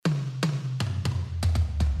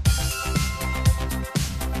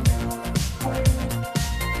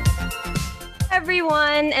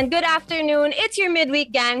everyone, and good afternoon. It's your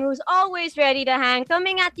midweek gang who's always ready to hang,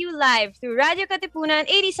 coming at you live through Radio Katipunan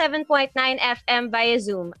 87.9 FM via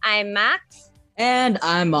Zoom. I'm Max. And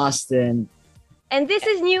I'm Austin. And this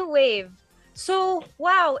is New Wave. So,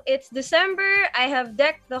 wow, it's December. I have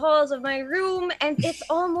decked the halls of my room, and it's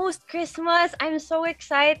almost Christmas. I'm so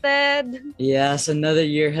excited. Yes, another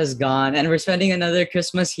year has gone, and we're spending another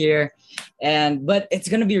Christmas here. But it's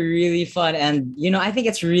gonna be really fun. And I think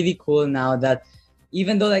it's really cool now that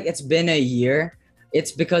even though it's been a year,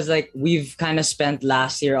 it's because we've kind of spent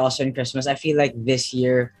last year also in Christmas. I feel like this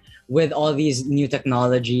year, with all these new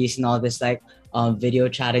technologies and all this video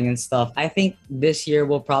chatting and stuff, I think this year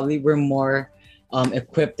we're more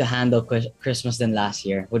equipped to handle Christmas than last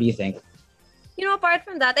year. What do you think? Apart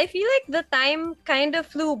from that, I feel like the time kind of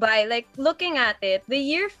flew by. Looking at it, the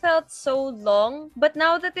year felt so long, but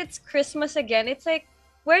now that it's Christmas again, it's like,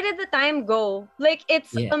 where did the time go?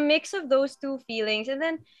 It's a mix of those two feelings. And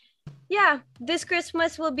then, this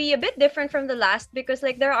Christmas will be a bit different from the last because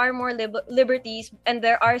there are more liberties and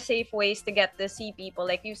there are safe ways to get to see people.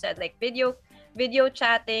 Like you said, video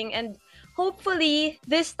chatting, and hopefully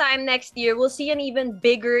this time next year we'll see an even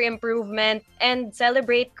bigger improvement and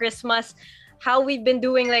celebrate Christmas how we've been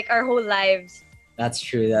doing our whole lives. That's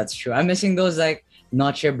true. I'm missing those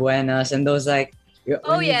Noche Buenas and those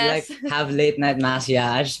yes. Have late night mass.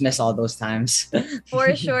 Yeah, I just miss all those times.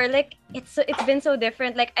 For sure. It's been so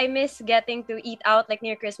different. I miss getting to eat out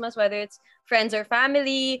near Christmas, whether it's friends or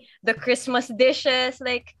family, the Christmas dishes.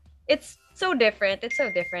 It's so different. It's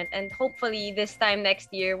so different. And hopefully this time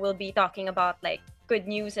next year we'll be talking about good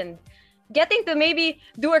news and getting to maybe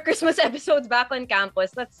do our Christmas episodes back on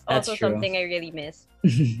campus. That's also true. something I really miss.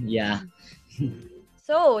 Yeah.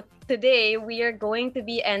 So today we are going to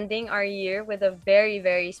be ending our year with a very,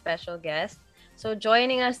 very special guest. So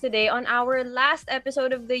joining us today on our last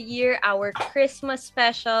episode of the year, our Christmas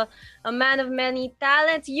special, a man of many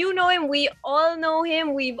talents. You know him, we all know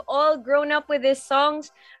him. We've all grown up with his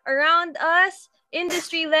songs around us.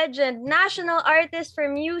 Industry legend, national artist for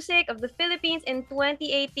music of the Philippines in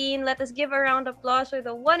 2018. Let us give a round of applause for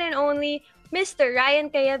the one and only Mr. Ryan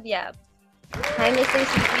Cayabyab. Hi, Mr.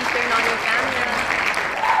 C. Please turn on your camera.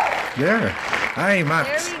 There. Hi,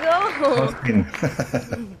 Max. There we go. Austin.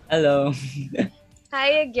 Hello.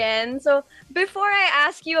 Hi again. So before I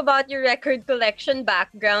ask you about your record collection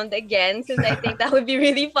background again, since I think that would be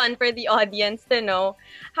really fun for the audience to know,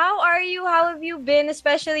 how are you? How have you been,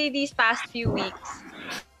 especially these past few weeks?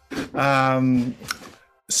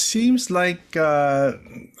 Seems like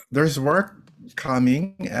there's work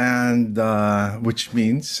coming, and which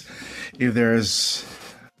means if there's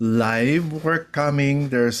live work coming,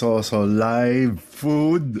 there's also live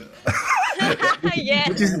food.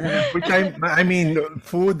 Yes. I mean,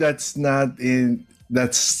 food that's not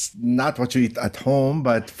what you eat at home,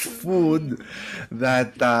 but food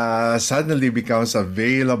that suddenly becomes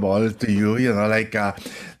available to you.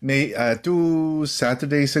 2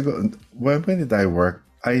 Saturdays ago. When did I work?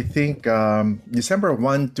 I think December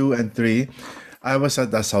 1, 2, and 3. I was at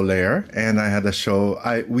the Soler and I had a show.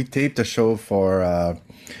 We taped a show for.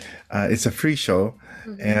 It's a free show.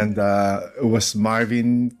 And it was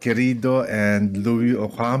Marvin Querido and Louis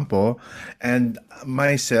Ocampo and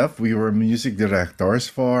myself. We were music directors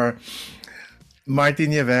for Martin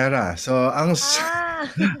Rivera. So ang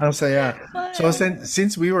saya. So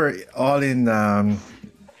since we were all in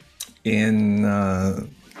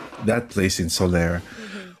that place in Soler,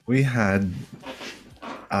 we had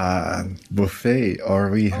buffet, or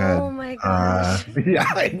we had Oh my gosh. yeah,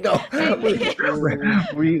 I know.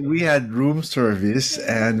 we had room service,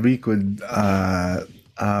 and we could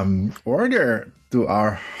order to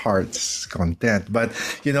our heart's content. But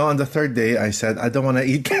on the third day I said I don't want to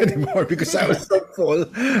eat anymore because I was so full.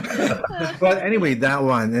 But anyway, that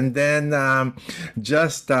one. And then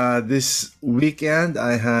just this weekend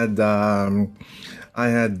I had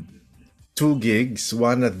 2 gigs,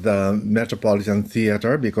 one at the Metropolitan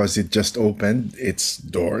Theater because it just opened its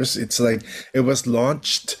doors. It was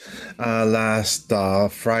launched last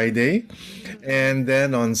Friday, and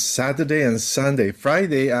then on Saturday and Sunday,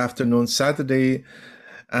 Friday afternoon, Saturday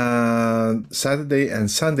and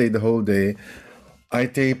Sunday, the whole day, I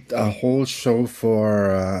taped a whole show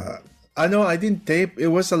for no, I didn't tape. It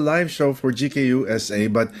was a live show for GKUSA,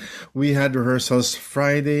 but we had rehearsals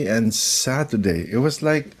Friday and Saturday. It was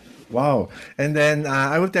wow. And then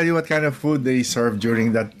I will tell you what kind of food they serve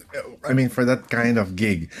during that, for that kind of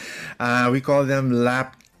gig. We call them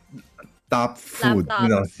laptop food.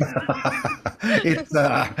 It's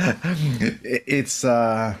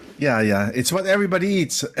it's what everybody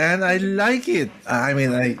eats, and I like it.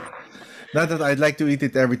 Not that I'd like to eat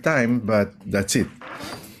it every time, but that's it.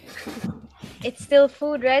 It's still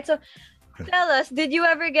food, right? So tell us, did you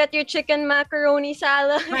ever get your chicken macaroni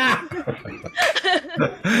salad?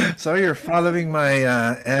 So you're following my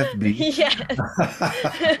FB. Yes.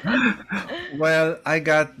 Well, I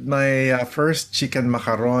got my first chicken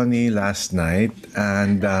macaroni last night,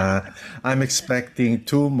 and I'm expecting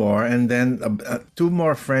two more. And then two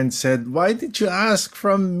more friends said, "Why did you ask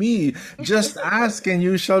from me? Just ask and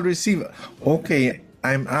you shall receive." Okay,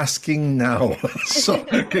 I'm asking now. So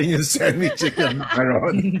can you send me chicken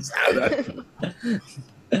macaroni salad?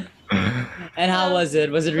 And how was it?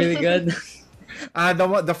 Was it really good?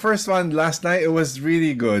 The first one last night, it was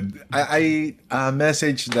really good. I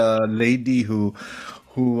messaged the lady who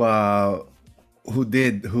uh, who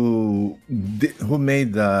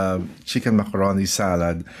made the chicken macaroni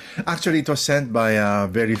salad. Actually, it was sent by a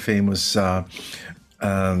very famous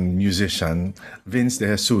musician, Vince De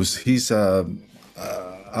Jesus. He's a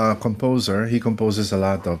composer. He composes a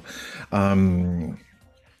lot of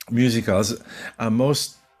musicals.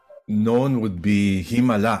 Most known would be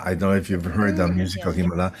Himala. I don't know if you've heard the musical Yes, yes.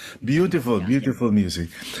 Himala. Beautiful, beautiful music.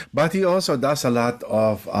 But he also does a lot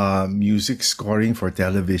of music scoring for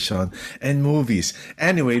television and movies.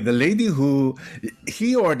 Anyway, the lady who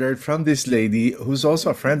he ordered from this lady, who's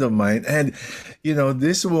also a friend of mine, and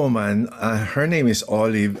this woman, her name is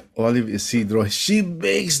Olive Isidro. She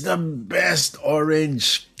makes the best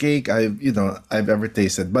orange cake I've ever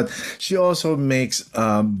tasted. But she also makes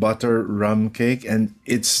butter rum cake, and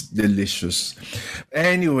it's delicious.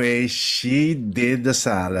 Anyway, she did the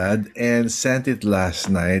salad and sent it last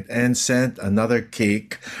night, and sent another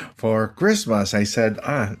cake for Christmas. I said,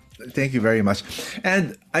 thank you very much.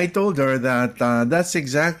 And I told her that that's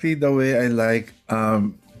exactly the way I like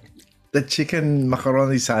the chicken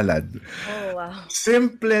macaroni salad. Oh, wow.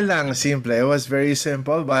 Simple lang, simple. It was very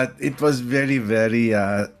simple, but it was very, very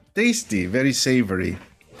tasty, very savory.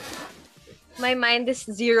 My mind is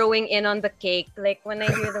zeroing in on the cake. Like when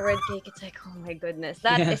I hear the word cake, it's like, oh my goodness,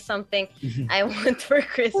 that Yeah. is something I want for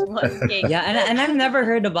Christmas cake. Yeah, and I've never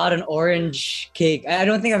heard about an orange cake. I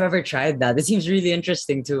don't think I've ever tried that. It seems really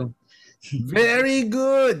interesting too. Very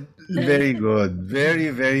good. Very good. Very,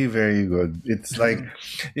 very, very good. It's like,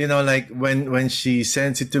 like when she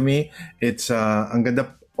sends it to me, it's ang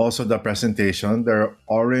ganda also the presentation. There are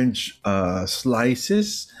orange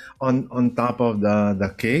slices on top of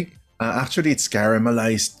the cake. Actually, it's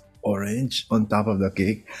caramelized orange on top of the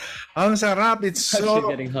cake. Ang sarap. It's I'm actually so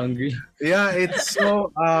getting hungry. yeah. It's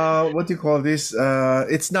so what do you call this?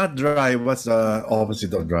 It's not dry. What's the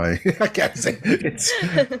opposite of dry? I can't say. It's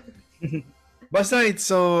basta it's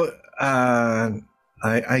so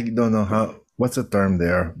I don't know what's the term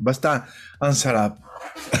there. Basta ang sarap.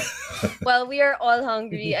 Well, we are all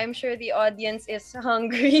hungry. I'm sure the audience is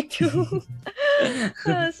hungry too.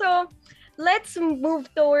 So let's move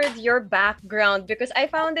towards your background, because I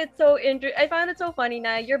found it so I found it so funny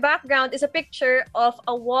na your background is a picture of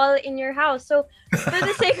a wall in your house. So for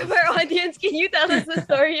the sake of our audience, can you tell us the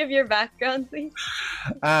story of your background, please?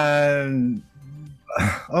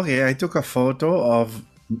 Okay, I took a photo of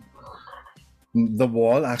the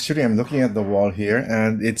wall. Actually, I'm looking at the wall here,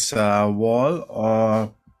 and it's a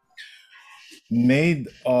wall made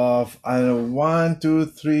of 1, 2,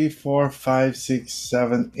 3, 4, 5, 6,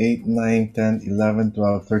 7, 8, 9, 10, 11,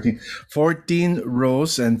 12, 13, 14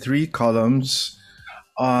 rows and 3 columns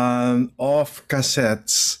of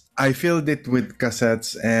cassettes. I filled it with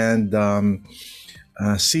cassettes and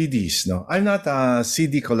CDs. No, I'm not a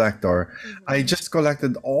CD collector. I just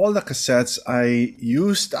collected all the cassettes I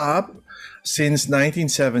used up since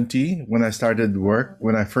 1970 when I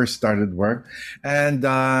first started work. And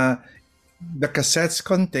the cassettes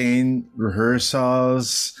contain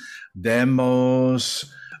rehearsals, demos,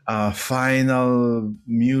 final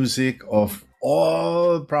music of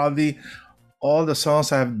probably all the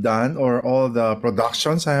songs I've done or all the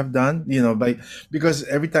productions I have done, because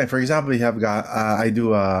every time, for example, I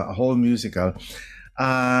do a whole musical.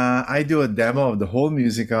 I do a demo of the whole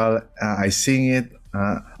musical. I sing it.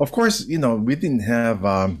 Of course, we didn't have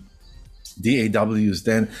DAWs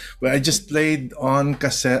then, but I just played on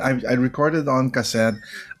cassette. I recorded on cassette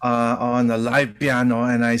on a live piano,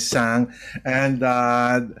 and I sang. And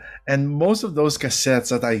most of those cassettes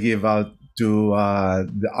that I give out to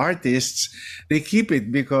the artists, they keep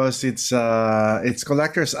it because it's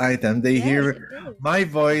collector's item. They Yes, hear it is. my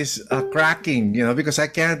voice cracking, because I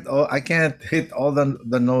can't hit all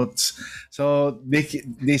the notes. So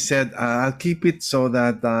they said I'll keep it so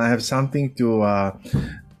that I have something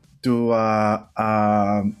to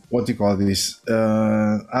what do you call this?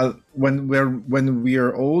 When we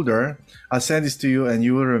are older, I'll send this to you, and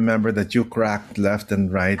you will remember that you cracked left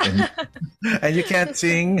and right, and and you can't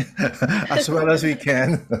sing as well as we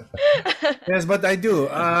can. Yes, but I do.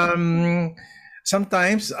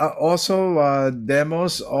 Sometimes also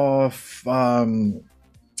demos of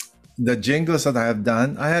the jingles that I have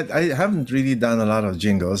done. I haven't really done a lot of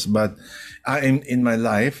jingles, but in my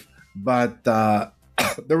life, but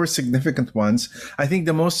there were significant ones. I think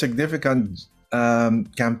the most significant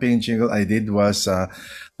campaign jingle I did was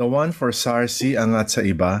the one for Sarsi Angat sa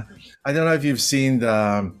Iba. I don't know if you've seen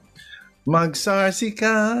the Magsarsi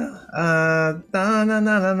ka, da, na,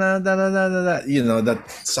 na, na, na, da, da, da, da, da, you know, that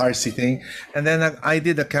Sarsi thing. And then I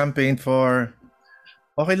did a campaign for,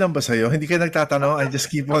 okay lang ba sa'yo? Hindi ka nagtatanong, I just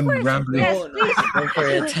keep on rambling. Yes, No, no, please. go for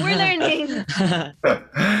it. We're learning.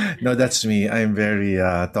 No, that's me. I'm very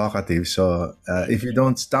talkative. So if you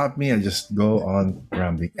don't stop me, I just go on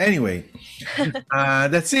rambling. Anyway,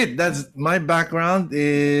 that's it. That's my background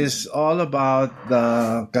is all about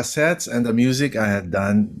the cassettes and the music I had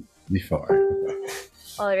done before.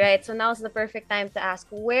 All right, so now's the perfect time to ask,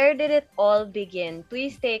 where did it all begin?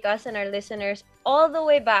 Please take us and our listeners all the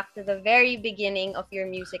way back to the very beginning of your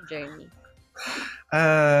music journey.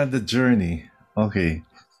 The journey. Okay.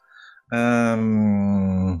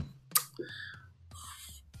 Um,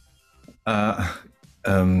 uh,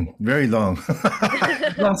 very long.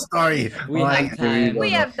 Long story. We have time.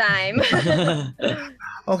 We have time.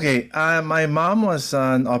 Okay. My mom was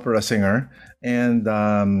an opera singer,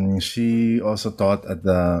 and she also taught at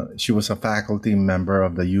she was a faculty member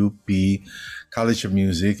of the UP College of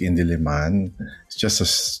Music in Diliman. It's just a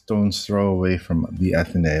stone's throw away from the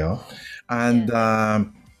Ateneo. And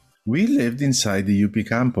we lived inside the UP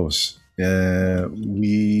campus.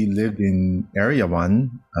 We lived in Area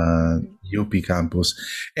 1, UP campus.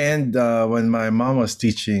 And when my mom was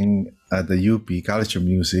teaching at the UP College of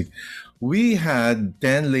Music, we had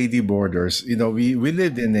 10 lady boarders. You know, we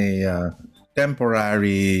lived in a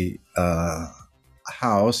temporary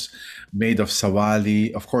house made of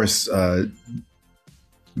sawali, of course,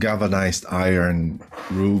 galvanized iron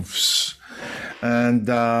roofs. And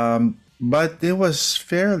but it was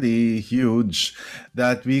fairly huge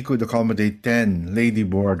that we could accommodate 10 lady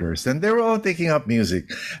boarders, and they were all taking up music.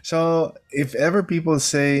 So if ever people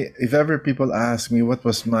ask me what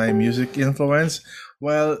was my music influence,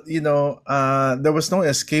 well, there was no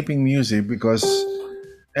escaping music because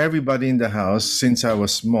everybody in the house, since I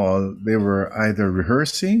was small, they were either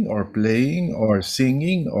rehearsing or playing or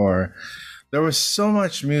singing, or there was so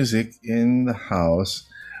much music in the house.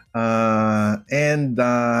 And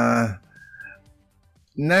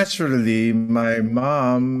naturally, my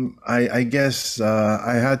mom, I guess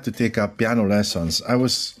I had to take up piano lessons. I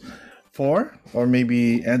was 4 or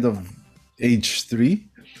maybe end of age 3.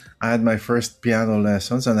 I had my first piano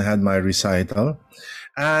lessons and I had my recital.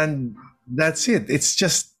 And that's it. It's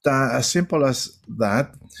just as simple as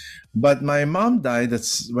that. But my mom died.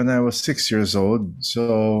 That's when I was 6 years old.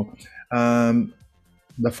 So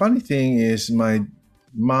the funny thing is, my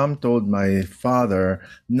mom told my father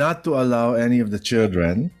not to allow any of the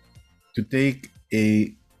children to take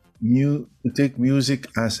music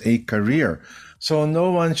as a career. So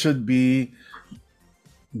no one should be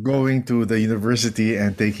going to the university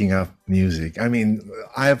and taking up music. I mean,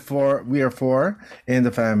 we are 4 in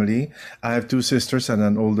the family. I have 2 sisters and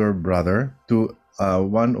an older brother,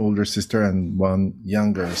 one older sister and one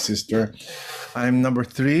younger sister. I'm number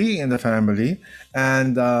 3 in the family,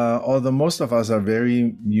 and although most of us are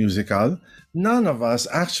very musical, none of us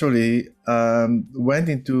actually went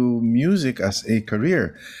into music as a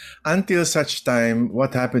career. Until such time,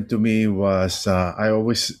 what happened to me was, I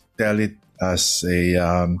always tell it as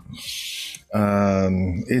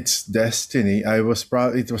it's destiny. It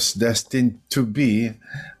was destined to be,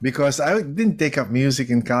 because I didn't take up music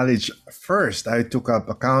in college first. I took up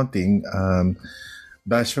accounting,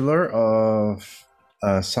 Bachelor of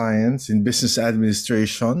Science in Business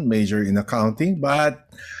Administration, major in accounting, but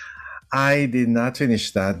I did not finish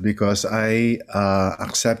that because I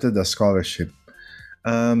accepted a scholarship.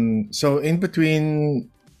 So in between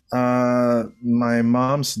my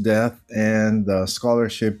mom's death and the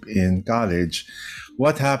scholarship in college,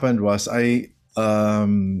 what happened was I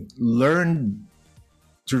learned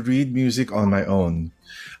to read music on my own.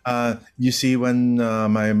 You see, when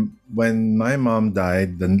my mom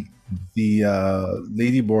died, the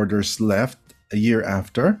lady boarders left a year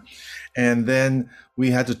after, and then we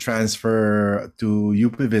had to transfer to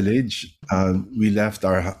UP Village. We left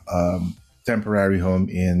our temporary home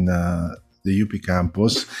in the UP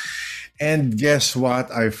campus, And guess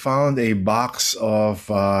what? I found a box of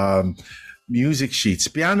music sheets,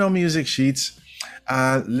 piano music sheets,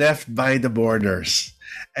 left by the boarders.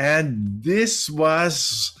 And this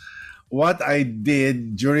was what I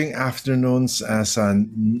did during afternoons as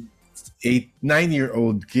an 9-year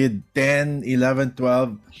old kid, 10, 11,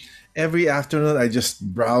 12. Every afternoon, I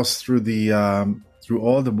just browse through through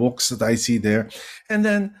all the books that I see there, and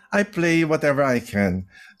then I play whatever I can.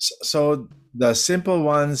 So the simple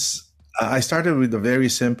ones, I started with the very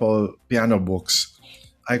simple piano books.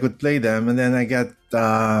 I could play them, and then I get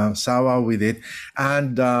sawa with it,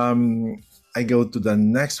 and I go to the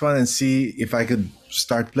next one and see if I could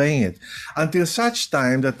start playing it. Until such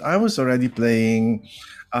time that I was already playing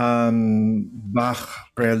Bach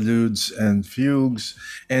preludes and fugues,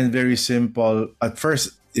 and very simple. At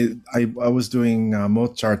first, I was doing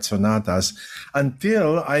Mozart sonatas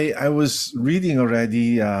until I was reading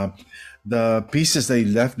already the pieces they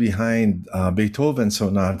left behind, Beethoven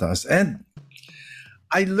sonatas, and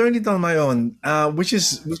I learned it on my own,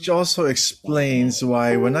 which also explains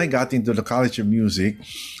why when I got into the College of Music,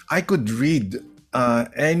 I could read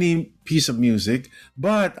any piece of music,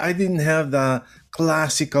 but I didn't have the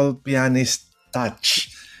classical pianist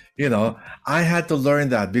touch. You know, I had to learn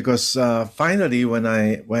that because finally, when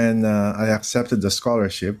I accepted the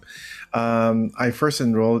scholarship, I first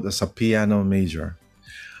enrolled as a piano major.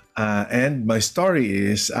 And my story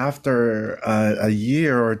is after a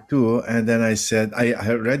year or two, and then I said I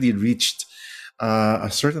already reached a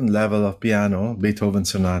certain level of piano, Beethoven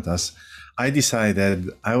sonatas. I decided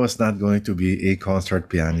I was not going to be a concert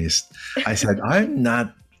pianist. I said,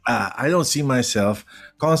 I don't see myself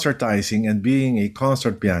concertizing and being a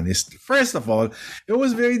concert pianist. First of all, it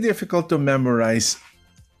was very difficult to memorize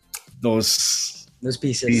those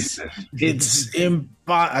pieces. pieces. It's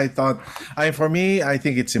I thought, for me, I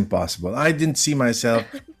think it's impossible. I didn't see myself.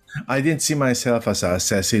 I didn't see myself as a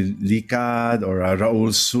Cecil Licad or a Raul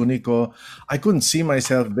Sunico. I couldn't see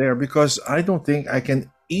myself there because I don't think I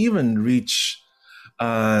can even reach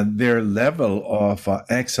their level of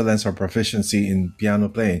excellence or proficiency in piano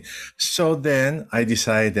playing. So then I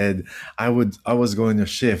decided I was going to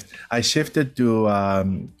shift. I shifted to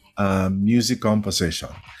music composition,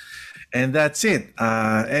 and that's it.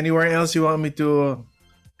 Anywhere else you want me to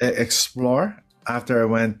explore after I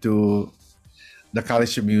went to the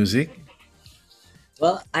College of Music?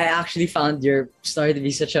 Well, I actually found your story to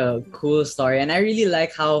be such a cool story, and I really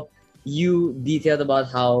like how you detailed about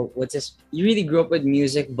how you really grew up with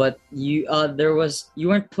music, but you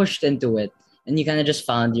weren't pushed into it, and you kind of just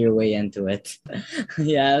found your way into it.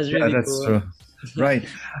 Yeah, it was Yeah, really that's cool. true. Right.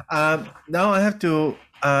 Now I have to,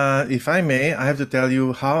 if I may, I have to tell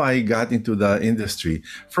you how I got into the industry.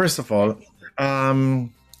 First of all,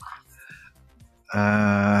 um,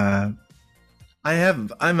 uh,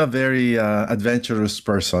 I'm a very adventurous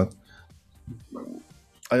person.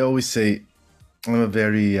 I always say I'm a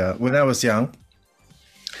very when I was young,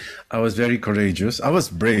 I was very courageous. I was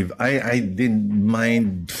brave. I didn't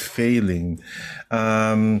mind failing.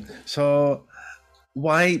 So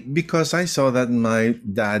why? Because I saw that my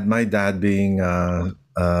dad being a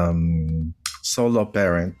solo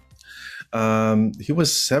parent, he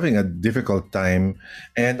was having a difficult time,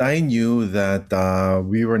 and I knew that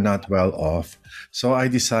we were not well off. So I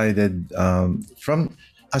decided from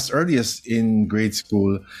as early as in grade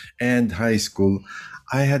school and high school,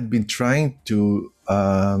 I had been trying to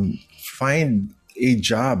find a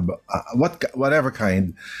job, whatever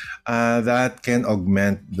kind, that can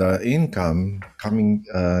augment the income coming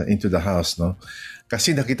into the house, no?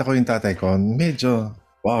 Kasi nakita ko yung tatay ko, medyo,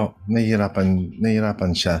 wow,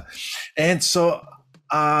 nahihirapan siya. And so,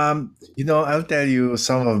 I'll tell you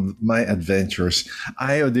some of my adventures.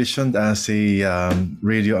 I auditioned as a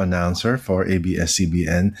radio announcer for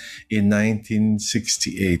ABS-CBN in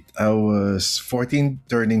 1968. I was 14,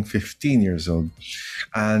 turning 15 years old,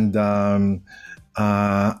 and of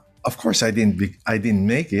course, I didn't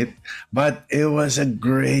make it, but it was a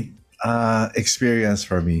great experience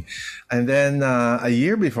for me. And then a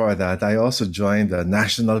year before that, I also joined the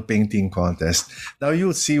National Painting Contest. Now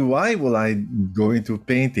you'll see why will I go into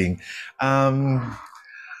painting. I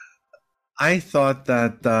thought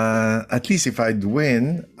that at least if I'd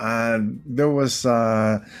win, there was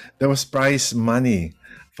prize money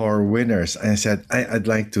for winners. And I said I'd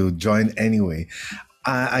like to join anyway.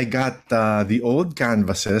 I got the old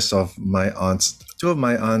canvases of my aunts. Two of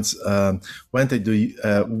my aunts went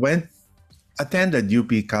attended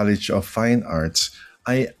UP College of Fine Arts.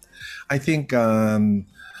 I think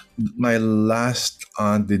my last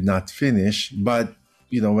aunt did not finish, but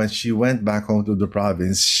when she went back home to the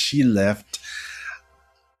province, she left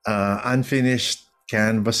unfinished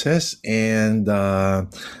canvases and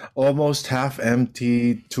almost half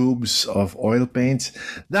empty tubes of oil paints.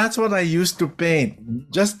 That's what I used to paint,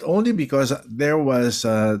 just only because there were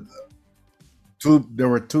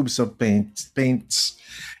tubes of paints,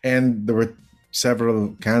 and there were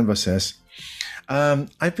several canvases.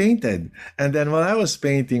 I painted, and then while I was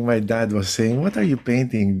painting, my dad was saying, "What are you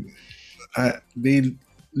painting?" They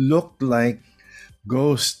looked like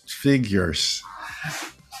ghost figures,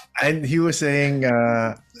 and he was saying,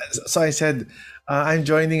 so I said, "I'm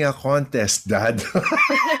joining a contest, Dad."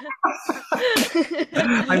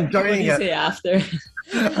 I'm What do joining you a. say after?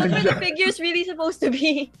 What I'm were the figures really supposed to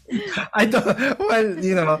be? I don't.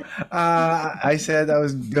 Well, I said I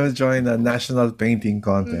was going to join a national painting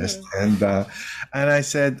contest, Mhm. and I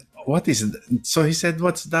said, "What is it?" So he said,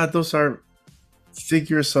 "What's that? Those are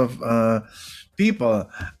figures of people,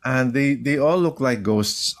 and they all look like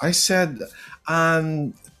ghosts." I said,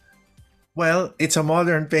 um, well, it's a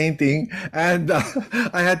modern painting, and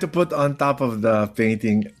I had to put on top of the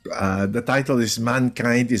painting. The title is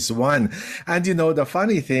 "Mankind is One," and the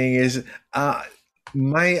funny thing is,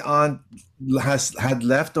 my aunt has had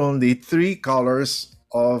left only three colors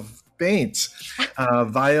of paints: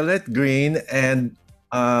 violet, green, and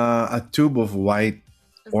a tube of white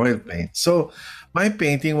oil Mhm. paint. So my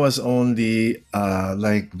painting was only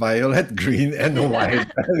like violet, green, and white.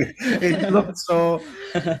 It looked so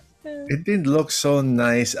it didn't look so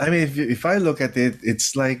nice. I mean, if I look at it,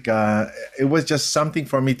 it's like it was just something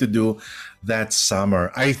for me to do that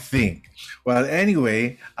summer, I think. Well,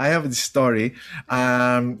 anyway, I have this story.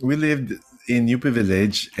 We lived in UP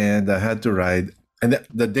Village, and I had to ride. And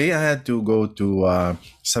the day I had to go to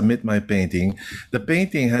submit my painting, the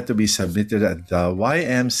painting had to be submitted at the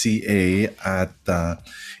YMCA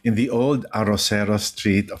in the old Arrocero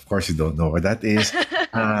Street. Of course, you don't know where that is.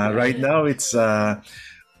 Right now, it's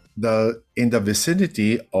the in the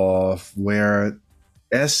vicinity of where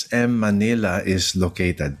SM Manila is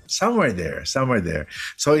located. Somewhere there.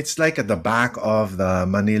 So it's like at the back of the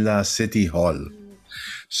Manila City Hall.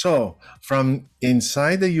 So from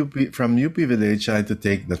inside the from UP Village, I had to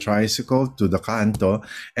take the tricycle to the Canto,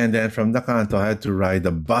 and then from the Canto, I had to ride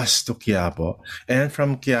a bus to Quiapo, and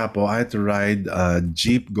from Quiapo, I had to ride a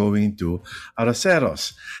jeep going to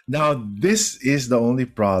Araceros. Now, this is the only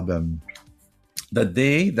problem. The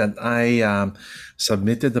day that I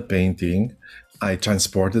submitted the painting, I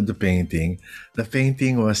transported the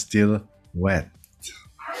painting was still wet.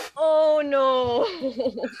 Oh no.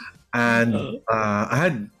 And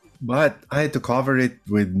but I had to cover it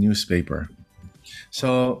with newspaper.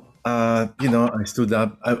 So, I stood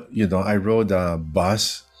up, I rode a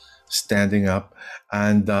bus standing up,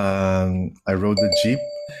 and I rode the Jeep.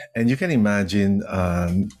 And you can imagine,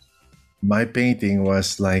 my painting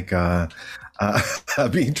was like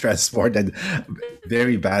being transported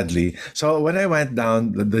very badly. So when I went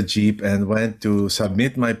down the jeep and went to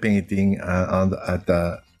submit my painting on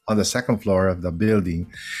the second floor of the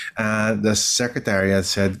building, the secretariat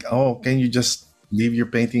said, "Oh, can you just leave your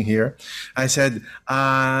painting here?" I said,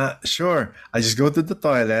 "Sure. I just go to the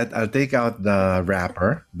toilet. I'll take out the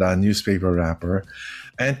wrapper, the newspaper wrapper,"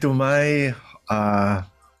 and to my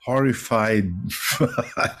horrified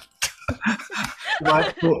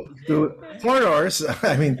but to 4 hours,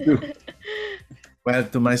 I mean,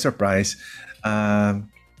 to my surprise,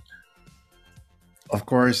 um, of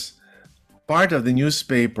course, part of the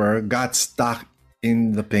newspaper got stuck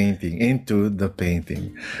into the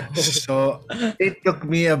painting. So it took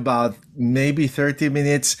me about maybe 30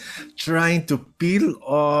 minutes trying to peel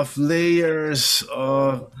off layers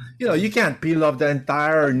of, you can't peel off the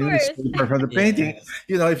entire Of course. newspaper from the painting.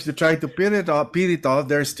 Yes. If you try to peel it off,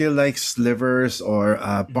 there's still like slivers or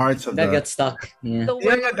parts of That the. got stuck. Yeah. The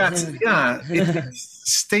Yeah, worst. it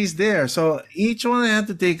stays there. So each one I had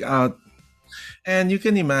to take out, and you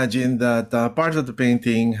can imagine that part of the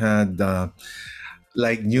painting had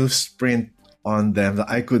like newsprint on them that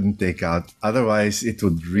I couldn't take out. Otherwise, it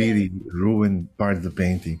would Yeah. really ruin part of the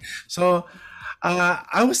painting. So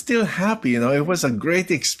I was still happy. It was a great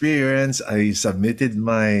experience. I submitted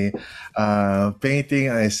my painting.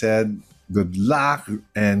 I said good luck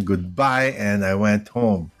and goodbye, and I went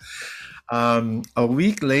home. A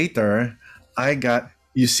week later,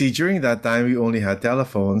 you see, during that time, we only had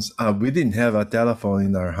telephones. We didn't have a telephone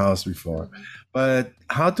in our house before. But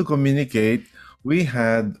how to communicate? We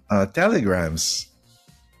had telegrams.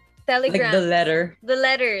 Like the Telegram. letter. The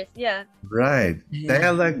letters, yeah. Right. Yeah.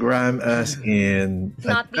 Telegram as in a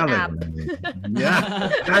Not the app. telegram. Yeah,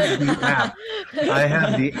 that's the app. I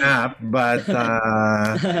have the app, but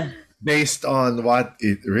based on what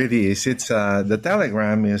it really is, it's the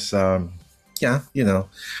telegram is yeah,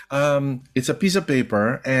 it's a piece of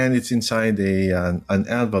paper and it's inside an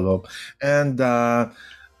envelope, and that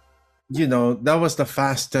was the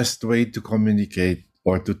fastest way to communicate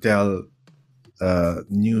or to tell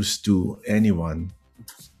news to anyone.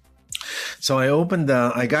 So I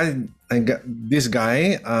got this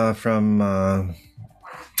guy from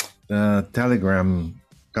the Telegram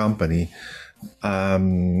company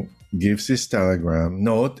gives this telegram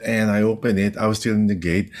note, and I opened it. I was still in the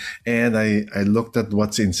gate, and I looked at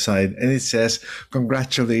what's inside, and it says,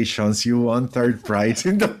 "Congratulations, you won third prize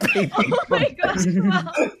in the painting." Oh my gosh, wow.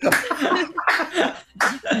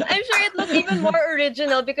 I'm sure it looked even more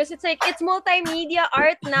original because it's like it's multimedia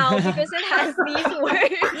art now because it has these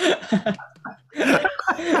words.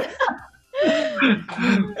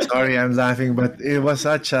 Sorry, I'm laughing, but it was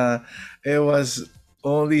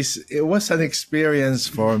it was an experience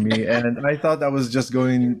for me, and I thought I was just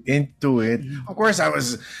going into it. Of course, I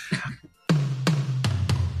was.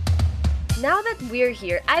 Now that we're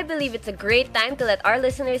here, I believe it's a great time to let our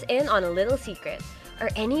listeners in on a little secret. Are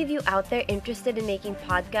any of you out there interested in making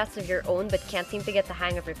podcasts of your own but can't seem to get the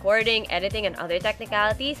hang of recording, editing, and other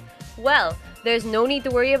technicalities? Well, there's no need to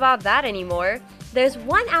worry about that anymore. There's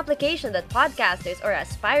one application that podcasters or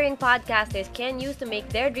aspiring podcasters can use to make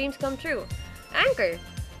their dreams come true. Anchor.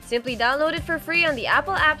 Simply download it for free on the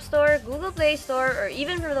Apple App Store, Google Play Store, or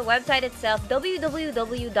even from the website itself,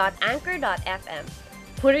 www.anchor.fm.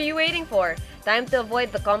 What are you waiting for? Time to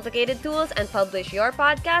avoid the complicated tools and publish your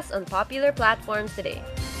podcast on popular platforms today.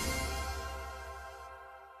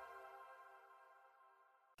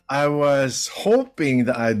 I was hoping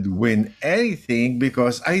that I'd win anything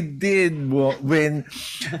because I did win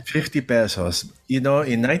 50 pesos. In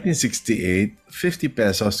 1968, 50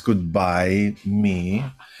 pesos could buy me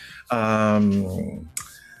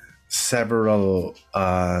several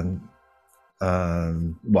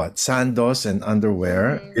sandos and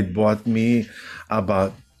underwear. It bought me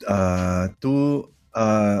about two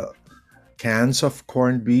cans of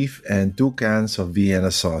corned beef and 2 cans of Vienna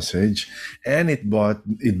sausage, and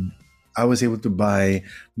I was able to buy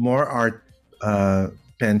more art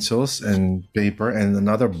pencils and paper and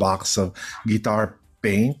another box of guitar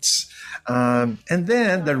paints, and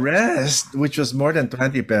then the rest, which was more than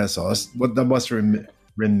 20 pesos, what that was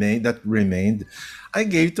remained, I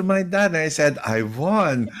gave to my dad, and I said, "I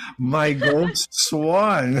won. My ghosts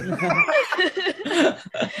won."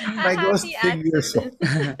 My ghost figures.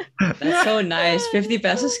 That's so nice. 50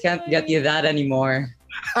 pesos can't get you that anymore.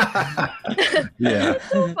 Yeah. That's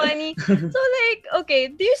so funny. So okay,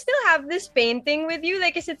 do you still have this painting with you?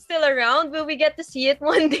 Is it still around? Will we get to see it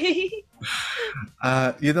one day?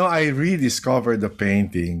 I rediscovered the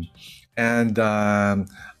painting, and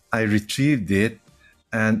I retrieved it.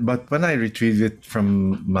 But when I retrieved it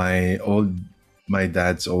from my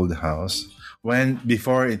dad's old house,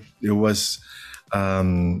 before it was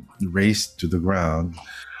razed to the ground,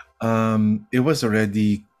 it was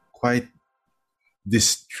already quite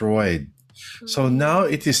destroyed. So now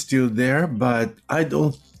it is still there, but I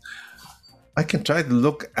can try to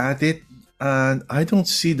look at it, and I don't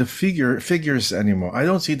see the figures anymore. I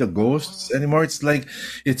don't see the ghosts anymore. It's like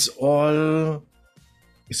it's all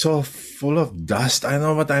full of dust. I don't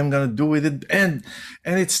know what I'm gonna do with it, and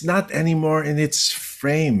it's not anymore in its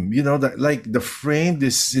frame. The frame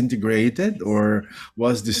disintegrated or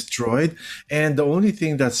was destroyed, and the only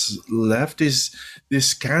thing that's left is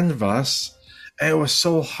this canvas. And it was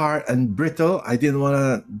so hard and brittle. I didn't want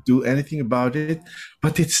to do anything about it,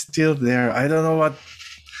 but it's still there. I don't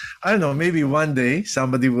know. Maybe one day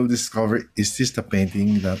somebody will discover, is this the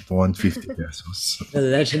painting that won 50 pesos? The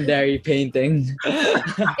legendary painting.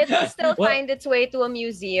 It will still find its way to a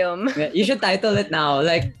museum. You should title it now.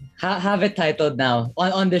 Have it titled now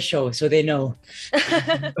on the show so they know.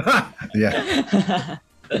 Yeah.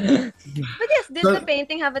 But yes, did the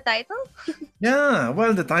painting have a title? Yeah.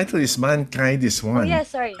 Well, the title is "Mankind is One." Oh, yes,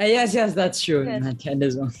 sorry. Yes, that's true. Yes. Mankind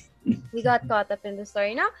is one. We got caught up in the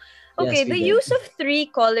story now. Okay, Yes, we the did. use of 3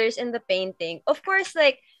 colors in the painting. Of course,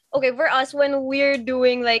 for us, when we're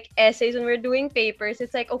doing essays, when we're doing papers,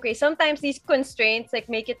 it's okay, sometimes these constraints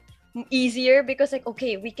make it easier because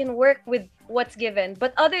okay, we can work with what's given.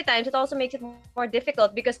 But other times, it also makes it more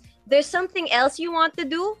difficult because there's something else you want to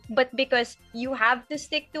do, but because you have to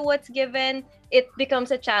stick to what's given, it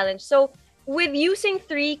becomes a challenge. So with using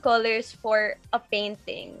 3 colors for a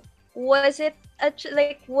painting, was it a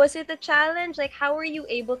challenge? How were you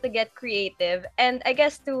able to get creative? And I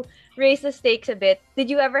guess to raise the stakes a bit, did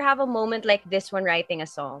you ever have a moment like this when writing a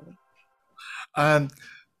song? I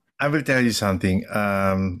will tell you something.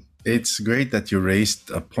 It's great that you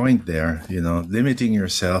raised a point there. Limiting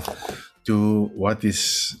yourself to what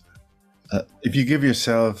is if you give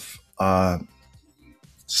yourself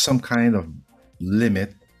some kind of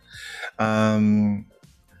limit, um,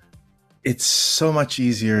 it's so much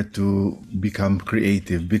easier to become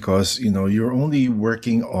creative because you're only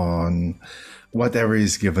working on whatever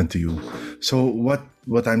is given to you. So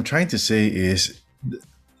what I'm trying to say is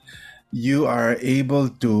you are able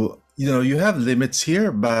to, you have limits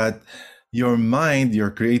here, but your mind,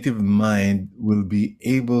 your creative mind will be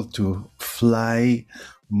able to fly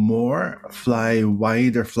more, fly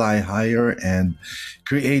wider, fly higher, and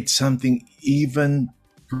create something even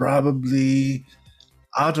probably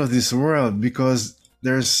out of this world, because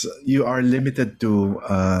you are limited to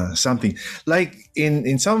something. Like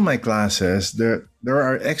in some of my classes, there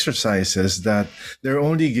are exercises that they're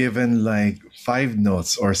only given like 5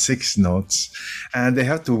 notes or 6 notes, and they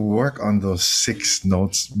have to work on those 6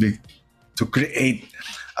 notes to create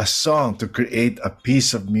a song, to create a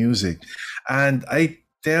piece of music. And I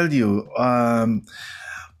tell you,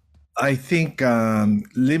 I think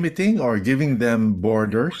limiting or giving them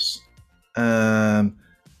borders um,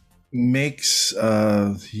 makes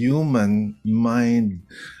human mind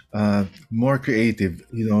more creative.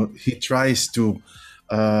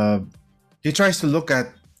 Uh, he tries to look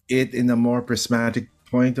at it in a more prismatic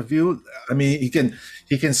point of view. I mean, he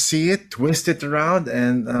can see it, twist it around,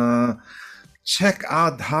 and check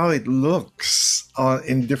out how it looks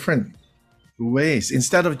in different ways,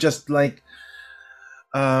 instead of just like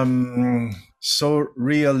so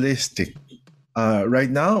realistic. Right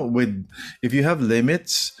now, with if you have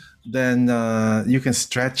limits, then you can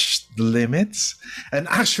stretch the limits and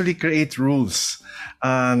actually create rules,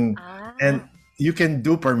 and Ah. you can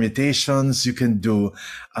do permutations. You can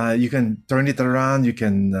turn it around. You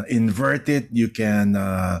can invert it. You can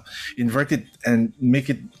invert it and make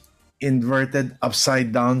it inverted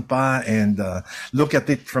upside down pa, and look at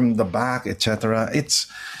it from the back, etc.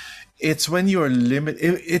 It's when you are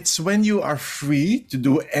it's when you are free to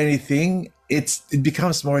do anything, it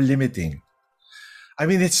becomes more limiting. I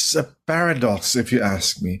mean, it's a paradox, if you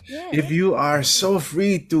ask me. If Yes. you are so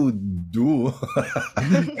free to do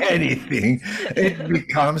anything, it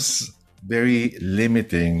becomes very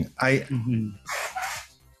limiting. I Mhm.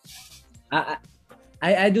 I,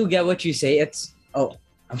 I do get what you say. It's oh,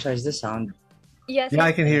 I'm sorry. Is this sound? Yes, Yeah, yes,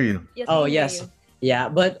 I can hear you. yes, we Oh can hear yes, you. yeah.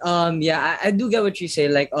 But yeah, I do get what you say.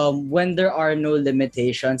 Like when there are no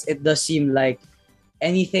limitations, it does seem like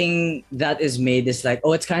anything that is made is like, oh,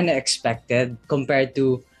 it's kind of expected compared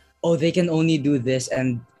to, oh, they can only do this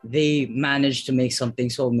and they manage to make something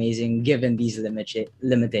so amazing given these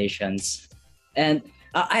limitations. And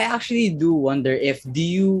I actually do wonder, if do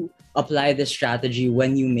you apply this strategy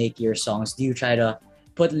when you make your songs? Do you try to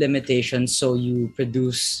put limitations so you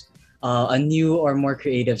produce a new or more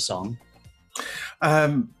creative song?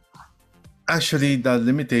 Um, Actually, the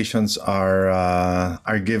limitations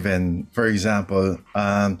are given. For example,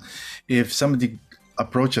 if somebody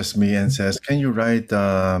approaches me and says, "Can you write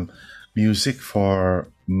music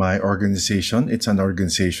for my organization?" It's an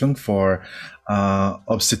organization for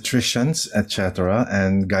obstetricians, etc.,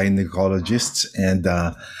 and gynecologists, and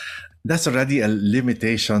that's already a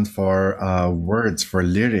limitation for words, for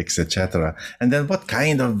lyrics, etc. And then what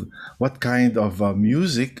kind of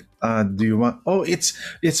music do you want? Oh,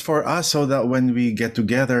 it's for us, so that when we get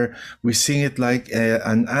together, we sing it like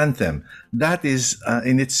an anthem. That is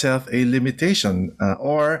in itself a limitation,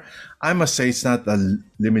 or I must say it's not a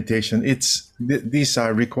limitation. These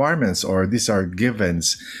are requirements, or these are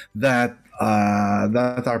givens that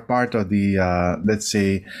are part of the let's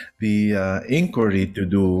say the inquiry to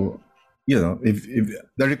do, if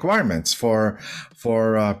the requirements for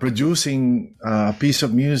producing a piece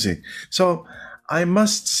of music. So I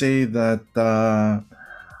must say that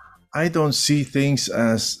I don't see things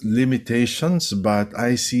as limitations, but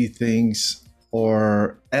I see things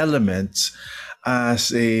or elements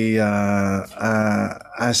as a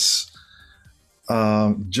as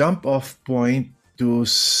jump off point to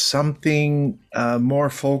something more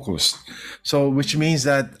focused. So which means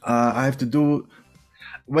that I have to do,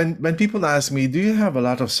 when people ask me, "Do you have a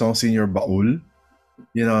lot of songs in your baul?"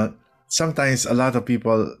 You know, sometimes a lot of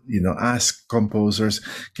people, ask composers,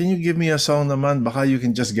 "Can you give me a song naman? Baka you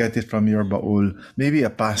can just get it from your baul, maybe a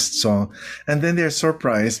past song." And then they're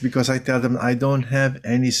surprised because I tell them I don't have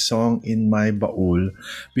any song in my baul,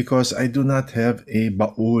 because I do not have a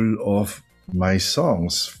baul of my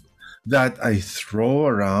songs that I throw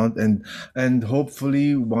around, and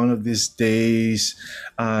hopefully one of these days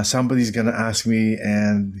somebody's gonna ask me,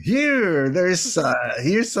 and here's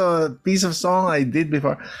a piece of song I did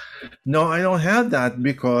before. No, I don't have that,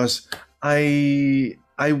 because I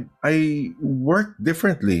work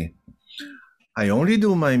differently. I only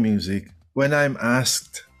do my music. when I'm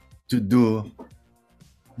asked to do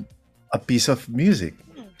a piece of music.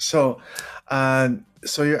 So,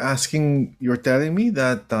 so you're telling me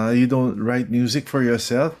that you don't write music for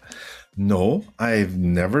yourself? No, I've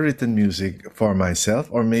never written music for myself.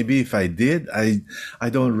 Or maybe if I did, I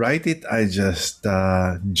don't write it. I just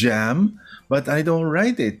jam, but I don't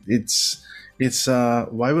write it. It's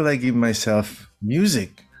why will I give myself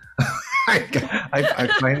music? I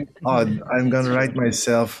find it odd. I'm gonna write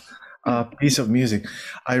myself a piece of music.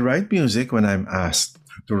 I write music when I'm asked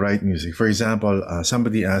to write music. For example,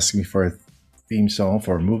 somebody asks me for a theme song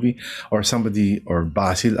for a movie, or somebody or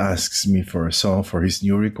Basil asks me for a song for his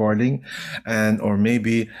new recording, and or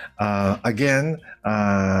maybe again.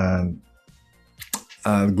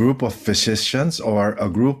 A group of physicians or a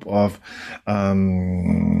group of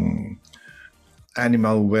um,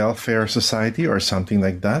 animal welfare society or something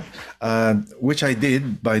like that, which I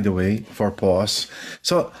did, by the way, for pause.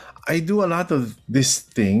 So I do a lot of these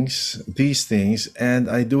things, and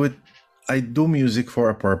I do music for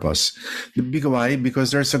a purpose. Why? Because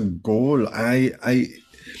there's a goal.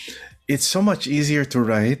 It's so much easier to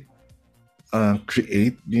write,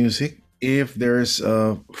 create music if there's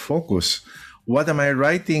a focus. What am I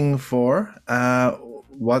writing for?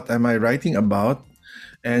 What am I writing about?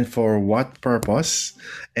 And for what purpose?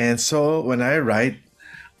 And so when I write,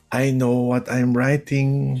 I know what I'm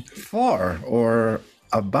writing for or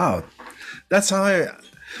about. That's how I.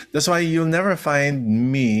 That's why you'll never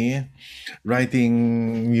find me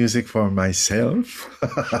writing music for myself.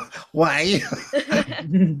 Why?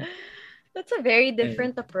 That's a very Yeah.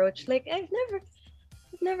 different approach. Like I've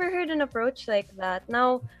never heard an approach like that.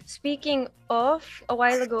 Now, speaking of, a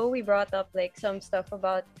while ago we brought up like some stuff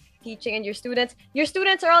about teaching and your students. Your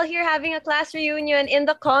students are all here having a class reunion in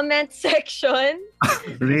the comment section.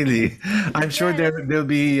 Really? I'm sure Yes. they'll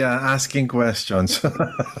be asking questions.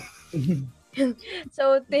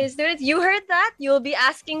 So the students, you heard that? You'll be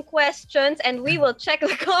asking questions and we will check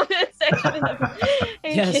the comment section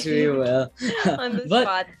in Yes, we the, will. on the but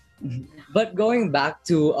spot. but going back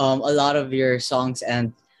to a lot of your songs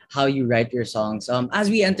and how you write your songs, as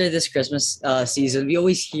we enter this Christmas season, we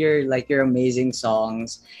always hear like your amazing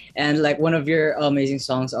songs, and like one of your amazing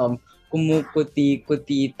songs, Kumukuti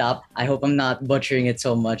Kuti Tap. I hope I'm not butchering it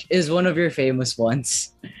so much. Is one of your famous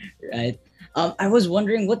ones, right? I was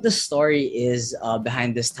wondering what the story is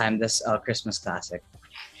behind this Christmas classic.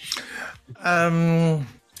 um,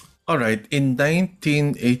 all right. In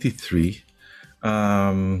 1983,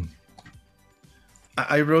 um,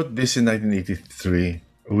 I wrote this in 1983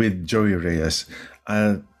 with Joey Reyes.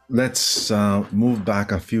 Let's move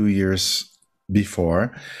back a few years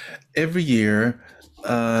before. Every year,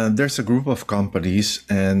 there's a group of companies,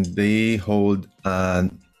 and they hold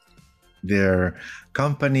their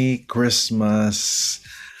company Christmas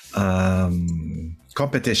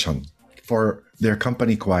competition for their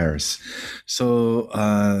company choirs. So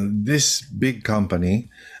this big company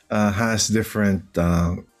has different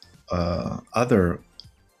other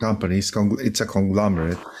companies. It's a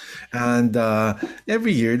conglomerate, and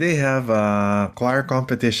every year they have a choir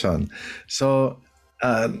competition. So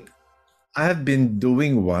I have been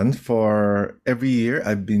doing one for every year.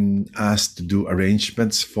 I've been asked to do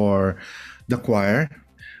arrangements for the choir.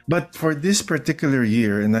 But for this particular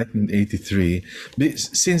year in 1983,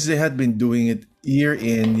 since they had been doing it year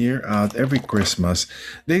in, year out, every Christmas,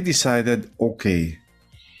 they decided, okay,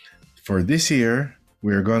 for this year,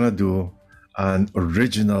 we're going to do an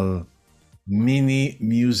original mini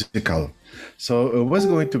musical. So it was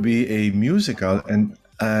going to be a musical, and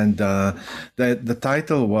the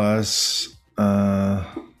title was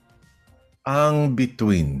Ang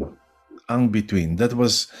Between. Ang Between. That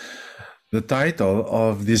was the title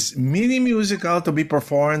of this mini musical to be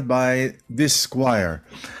performed by this choir.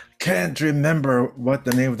 Can't remember what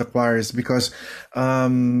the name of the choir is because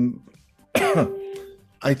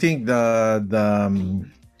I think the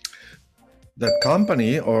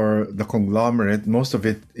company or the conglomerate, most of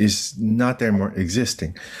it is not anymore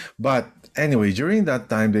existing. But anyway, during that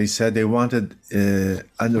time, they said they wanted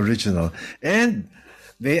an original, and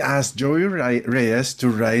they asked Joey Reyes to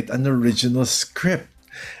write an original script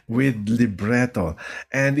with libretto,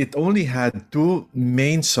 and it only had two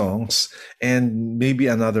main songs and maybe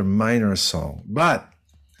another minor song. But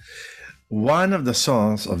one of the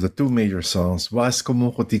songs of the two major songs was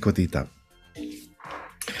Kumukuti-Kutita.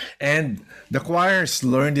 And the choirs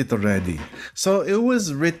learned it already. So it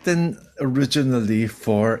was written originally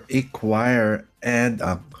for a choir and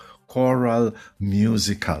a choral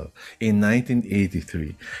musical in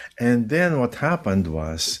 1983. And then what happened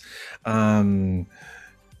was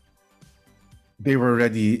they were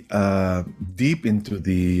already deep into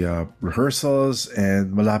the rehearsals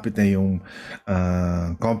and malapit na yung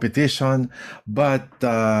competition. But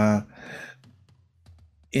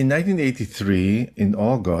in 1983, in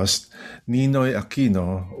August, Ninoy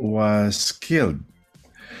Aquino was killed.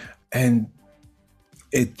 And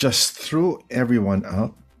it just threw everyone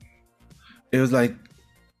out. It was like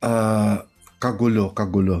kagulo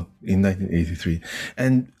in 1983.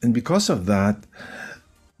 And because of that,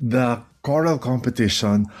 the choral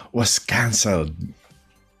competition was canceled.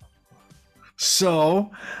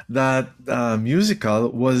 So that musical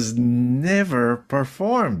was never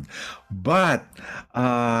performed. But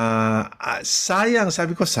sayang,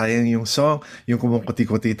 sabi ko sayang yung song, yung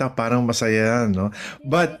kumukuti-kutita, parang masaya yan, no?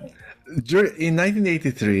 But in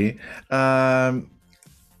 1983,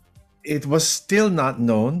 it was still not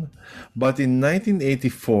known, but in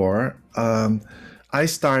 1984, I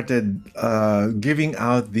started giving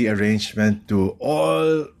out the arrangement to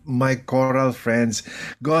all my choral friends.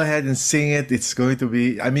 Go ahead and sing it. It's going to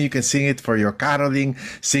be, I mean, you can sing it for your caroling,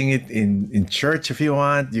 sing it in church if you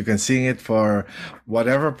want. You can sing it for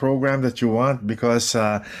whatever program that you want because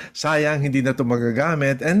sayang hindi na to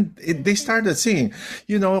magagamit. And they started singing.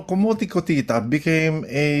 You know, Kumuti Kotita became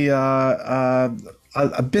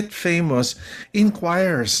a bit famous in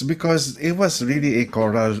choirs because it was really a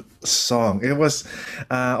choral song. It was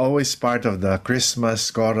always part of the Christmas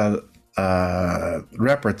choral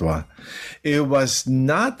repertoire. It was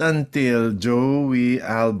not until Joey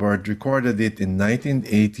Albert recorded it in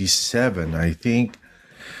 1987, I think,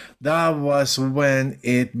 that was when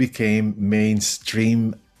it became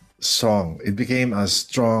mainstream song. It became a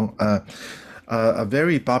strong a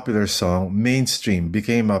very popular song, mainstream,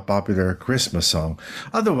 became a popular Christmas song.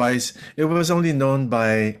 Otherwise, it was only known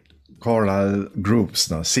by choral groups,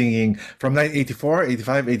 no? Singing from 1984,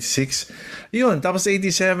 85, 86. Yun, tapos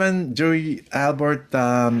 87, Joey Albert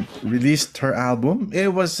released her album.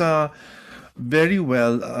 It was very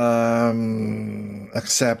well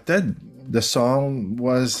accepted. The song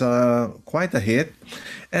was quite a hit.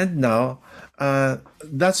 And now,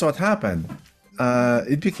 that's what happened.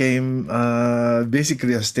 It became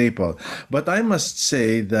basically a staple. But I must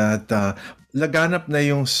say that laganap na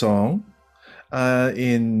yung song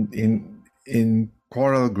in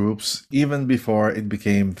choral groups even before it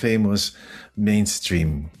became famous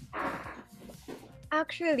mainstream.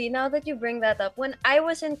 Actually, now that you bring that up, when I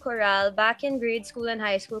was in chorale back in grade school and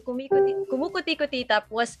high school, Kumukuti-Kutitap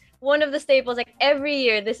was one of the staples. Like every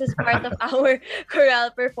year, this is part of our chorale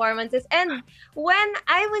performances. And when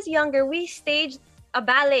I was younger, we staged a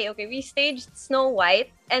ballet. Okay, we staged Snow White.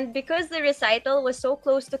 And because the recital was so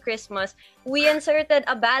close to Christmas, we inserted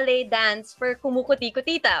a ballet dance for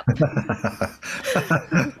Kumukuti-Kutitap.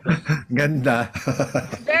 Ganda.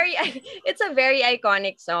 It's a very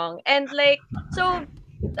iconic song. And like, so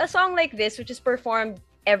a song like this, which is performed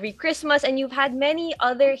every Christmas, and you've had many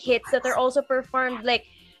other hits that are also performed like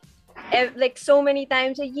so many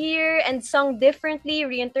times a year and sung differently,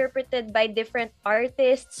 reinterpreted by different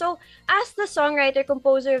artists. So as the songwriter,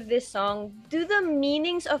 composer of this song, do the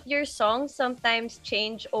meanings of your songs sometimes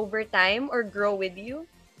change over time or grow with you?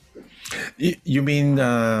 You mean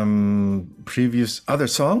previous other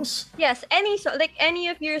songs? Yes, any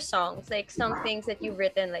of your songs, like some things that you've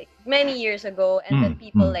written like many years ago and that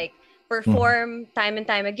people like perform time and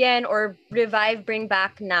time again or revive, bring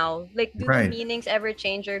back now. Like, do the meanings ever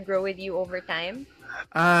change or grow with you over time?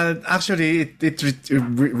 Actually, it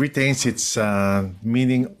retains its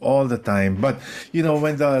meaning all the time. But, you know,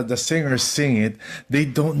 when the singers sing it, they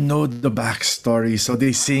don't know the backstory. So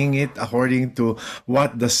they sing it according to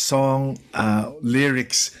what the song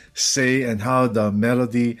lyrics say and how the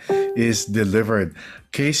melody is delivered.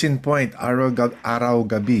 Case in point, Araw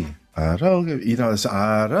Gabi. Araw, you know,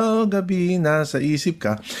 sa araw gabi nasa isip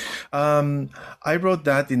ka. I wrote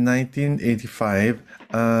that in 1985.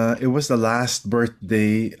 It was the last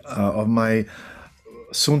birthday of my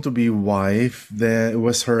soon-to-be wife. It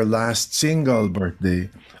was her last single birthday.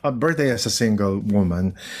 A birthday as a single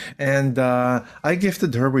woman. And I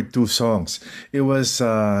gifted her with two songs. It was,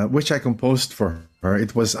 which I composed for her.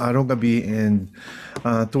 It was Araw Gabi and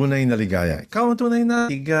Tunay na Ligaya. Ikaw ang tunay na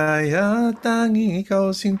ligaya, tanging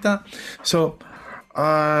ikaw sinta. So,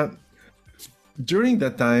 during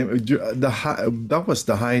that time, that was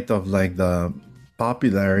the height of like the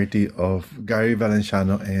popularity of Gary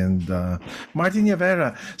Valenciano and Martin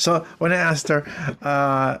Yavera. So when I asked her,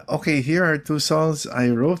 okay, here are two songs I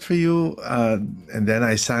wrote for you, and then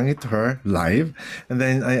I sang it to her live, and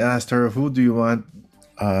then I asked her, who do you want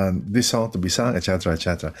this song to be sung, etc.,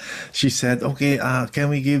 etc. She said, okay, can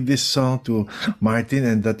we give this song to Martin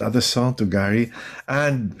and that other song to Gary?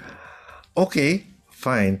 And Okay,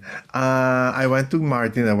 fine. I went to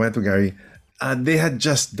Martin. I went to Gary. They had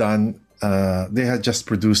just done. They had just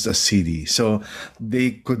produced a CD, so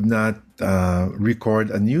they could not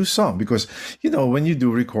record a new song because when you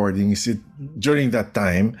do recordings during that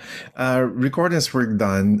time, recordings were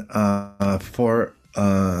done for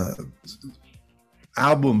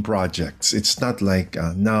album projects. It's not like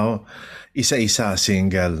now isa-isa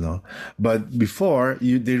single, no. But before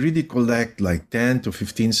they really collect like 10 to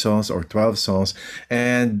 15 songs or 12 songs,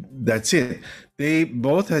 and that's it. They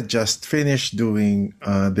both had just finished doing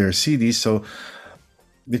their CDs, so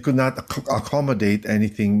they could not accommodate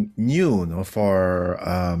anything new, no, for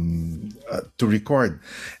to record.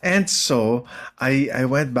 And so I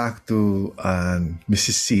went back to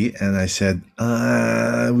Mrs. C and I said,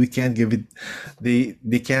 we can't give it.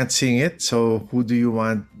 They can't sing it. So who do you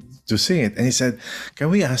want to sing it? And he said, can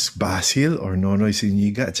we ask Basil or Nonoy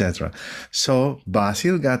Siniga, etc. So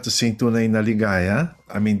Basil got to sing Tunay na Ligaya.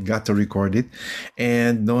 I mean, got to record it,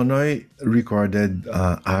 and Nonoy recorded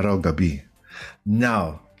Araw Gabi.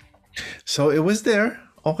 Now, so it was there.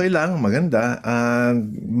 Okay lang, maganda.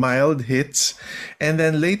 Mild hits. And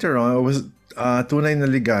then later on, it was Tunay na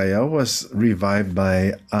Ligaya was revived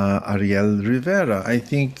by Ariel Rivera. I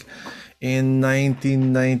think in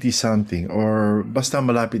 1990 something, or basta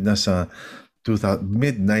malapit na sa 2000,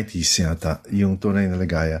 mid-90s yata yung Tunay na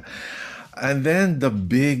Ligaya. And then the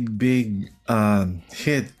big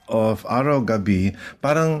hit of Araw Gabi,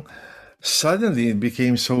 parang suddenly it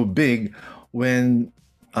became so big when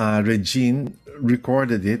Regine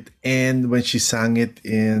recorded it, and when she sang it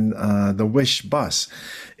in the Wish bus,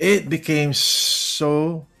 it became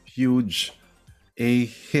so huge a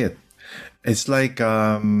hit. It's like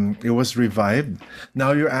it was revived.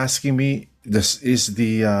 Now you're asking me, this is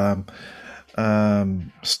the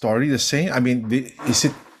story the same? I mean,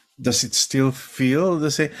 does it still feel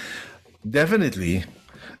the same? Definitely.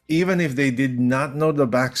 Even if they did not know the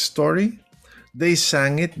backstory, they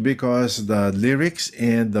sang it because the lyrics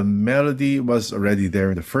and the melody was already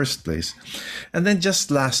there in the first place. And then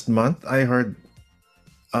just last month, I heard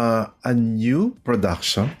a new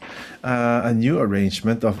production, a new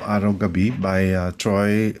arrangement of Araw Gabi by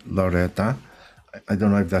Troy Loretta. I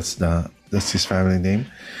don't know if that's his family name.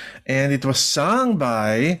 And it was sung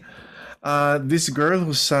by this girl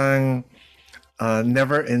who sang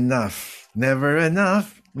Never Enough. Never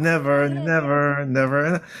enough. Never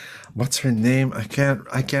enough. What's her name? I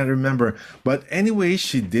can't remember. But anyway,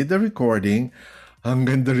 she did the recording. Ang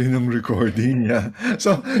ganda rin ng recording niya.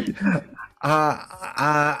 So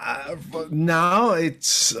now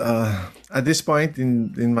it's at this point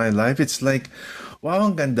in my life, it's like, wow,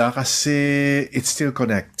 ang ganda kasi it still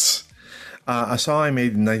connects. A song I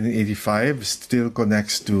made in 1985 still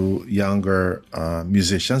connects to younger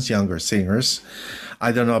musicians, younger singers.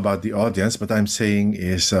 I don't know about the audience, but I'm saying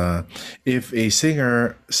is if a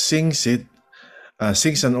singer sings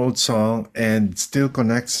an old song and still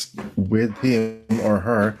connects with him or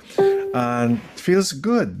her, feels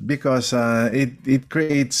good because it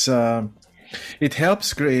creates, it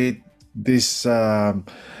helps create this,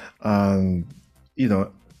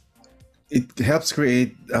 it helps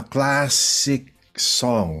create a classic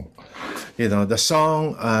song. The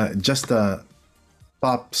song, just a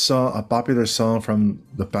pop song, a popular song from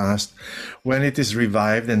the past, when it is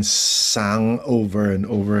revived and sung over and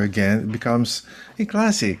over again, it becomes a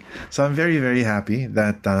classic. So I'm very, very happy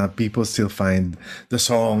that people still find the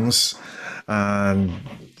songs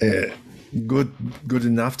good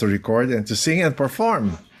enough to record and to sing and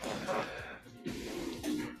perform.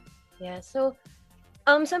 Yeah, so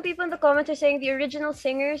some people in the comments are saying the original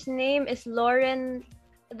singer's name is Lauren.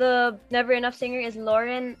 The Never Enough singer is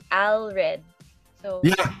Lauren Alred. So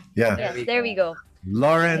Yeah. yes, there we go.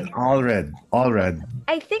 Lauren Allred.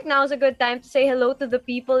 I think now is a good time to say hello to the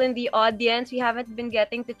people in the audience. We haven't been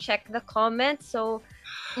getting to check the comments, so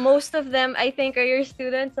most of them I think are your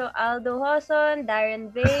students. So Aldo Hoson,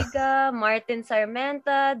 Darren Vega, Martin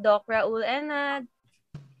Sarmenta, Doc Raul Enad.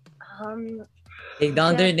 Take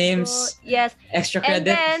down their Yes, names. so, yes. Extra And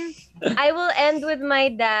credit. then I will end with my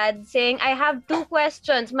dad saying, I have 2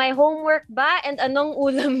 questions. My homework ba and anong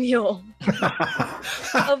ulam nyo?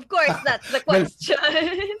 Of course, that's the question.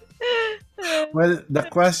 Well,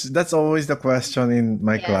 that's always the question in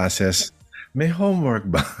my Yes. classes. May homework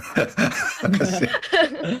ba? Kasi,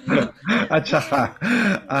 at saka,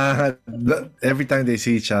 every time they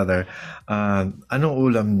see each other, anong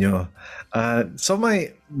ulam nyo? So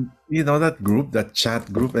that group, that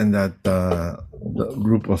chat group, and that the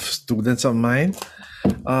group of students of mine,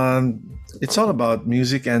 it's all about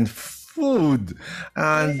music and food. food,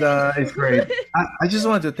 and it's great. I just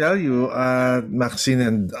want to tell you, Maxine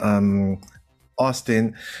and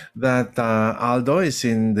Austin, that Aldo is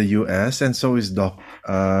in the U.S. and so is Doc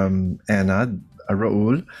Anna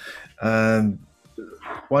Raul. Um,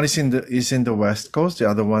 One is in the West Coast, the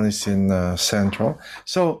other one is in Central.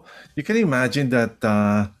 So you can imagine that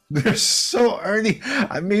they're so early.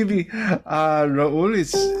 Maybe Raul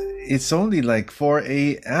is it's only like 4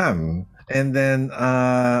 a.m. and then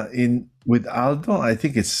in with Aldo, I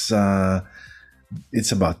think it's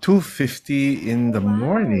about 2:50 in the Wow.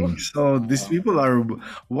 morning. So these people are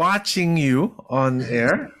watching you on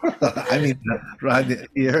air. I mean, right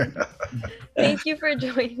here. Thank you for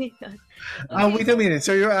joining us. Okay, Wait a so minute.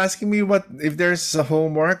 So you're asking me what if there's a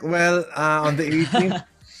homework? Well, on the 18th,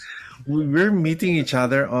 we're meeting each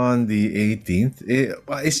other on the 18th.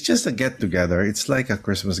 Well, it's just a get together. It's like a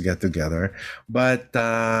Christmas get together. But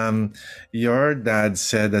your dad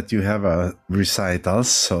said that you have a recital.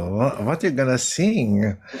 So what you gonna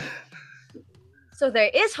sing? so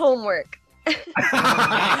there is homework.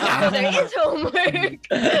 So there is homework.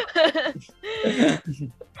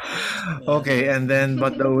 Okay, and then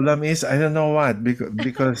but the ulam is I don't know what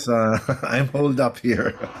because I'm holed up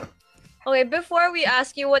here. Okay, before we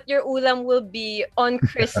ask you what your ulam will be on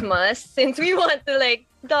Christmas, since we want to like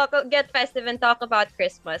get festive and talk about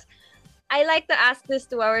Christmas, I like to ask this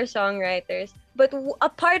to our songwriters. But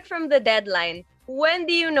apart from the deadline, when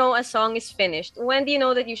do you know a song is finished? When do you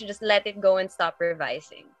know that you should just let it go and stop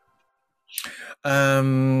revising?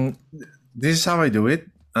 Um, this is how I do it.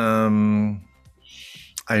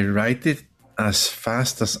 I write it as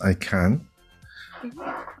fast as I can,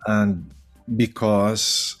 and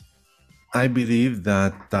because I believe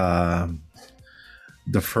that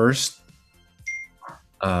the first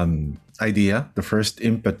idea, the first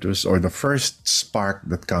impetus, or the first spark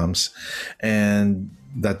that comes, and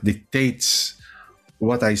that dictates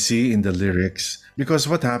what I see in the lyrics. Because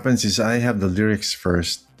what happens is I have the lyrics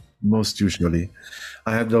first, most usually.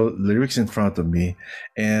 I have the lyrics in front of me,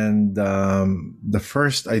 and the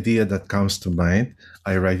first idea that comes to mind,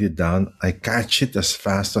 I write it down. I catch it as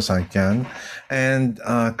fast as I can, and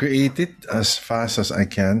create it as fast as I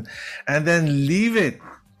can, and then leave it.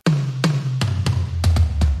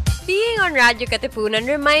 Being on Radyo Katipunan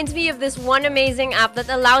reminds me of this one amazing app that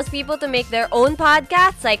allows people to make their own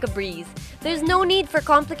podcasts like a breeze. There's no need for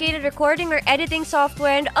complicated recording or editing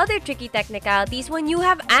software and other tricky technicalities when you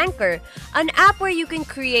have Anchor, an app where you can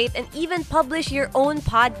create and even publish your own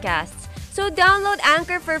podcasts. So download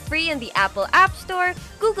Anchor for free in the Apple App Store,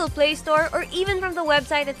 Google Play Store, or even from the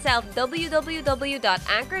website itself,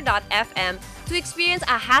 www.anchor.fm, to experience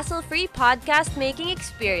a hassle-free podcast making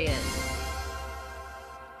experience.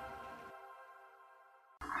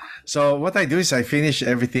 So what I do is I finish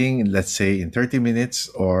everything, let's say in 30 minutes,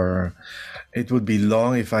 or it would be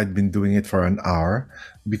long if I'd been doing it for an hour.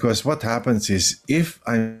 Because what happens is if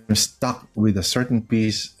I'm stuck with a certain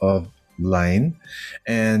piece of line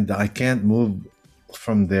and I can't move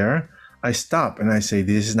from there, I stop and I say,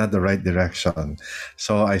 this is not the right direction.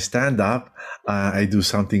 So I stand up, I do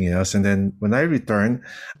something else. And then when I return,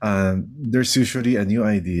 there's usually a new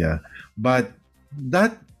idea. But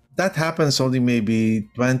that happens only maybe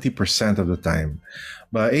 20% of the time.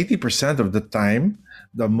 But 80% of the time,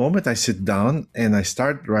 the moment I sit down and I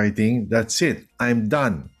start writing, that's it. I'm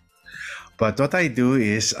done. But what I do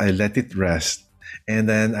is I let it rest. And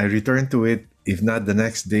then I return to it, if not the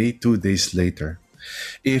next day, 2 days later.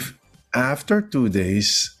 If after 2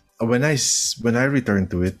 days, when I return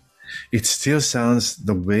to it, it still sounds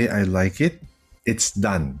the way I like it, it's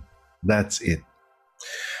done. That's it.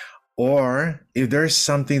 Or if there's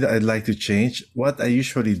something that I'd like to change, what I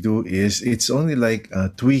usually do is it's only like a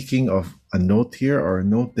tweaking of a note here or a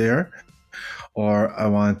note there, or I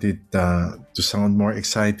want it to sound more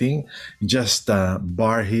exciting, just a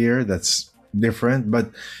bar here that's different. But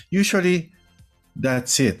usually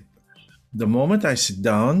that's it. The moment I sit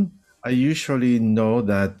down, I usually know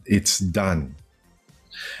that it's done.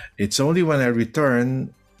 It's only when I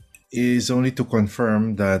return is only to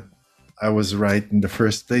confirm that I was right in the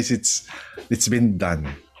first place. It's been done.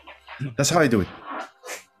 That's how I do it.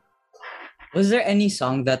 Was there any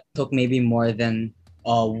song that took maybe more than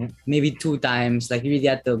maybe 2 times? Like you really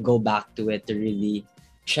had to go back to it to really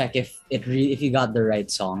check if you got the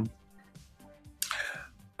right song?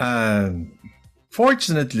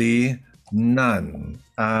 Fortunately, none.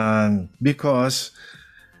 Because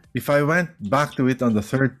if I went back to it on the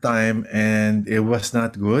third time and it was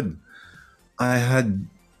not good, I had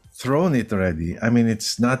thrown it already. I mean,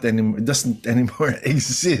 it's not anymore. It doesn't anymore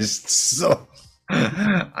exist. So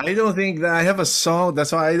I don't think that I have a song.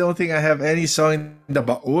 That's why I don't think I have any song in the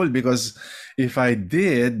baul, because if I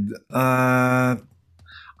did, I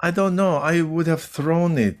don't know. I would have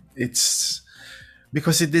thrown it. It's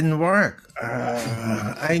because it didn't work.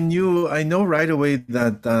 I know right away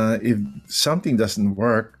that if something doesn't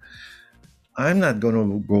work, I'm not going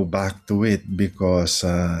to go back to it because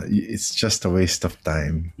it's just a waste of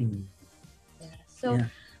time. Mm. So, Yeah.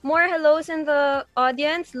 more hellos in the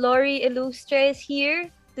audience. Lori Illustre is here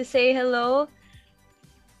to say hello.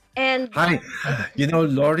 And Hi,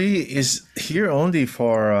 Lori is here only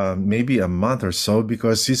for maybe a month or so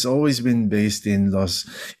because he's always been based in Las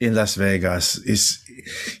Vegas.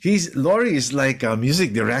 He's Lori is like a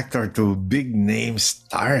music director to big name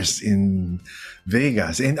stars in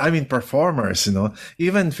Vegas, and I mean performers.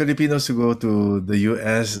 Even Filipinos who go to the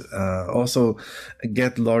U.S. Also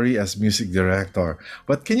get Lori as music director.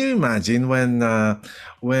 But can you imagine when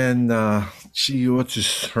she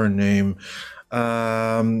what's her name?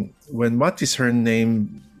 When what is her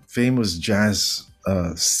name, famous jazz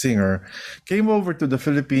singer, came over to the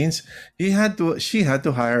Philippines, she had to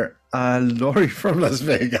hire Lori from Las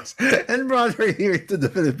Vegas and brought her here to the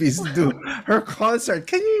Philippines to do her concert.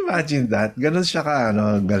 Can you imagine that? Ganon siya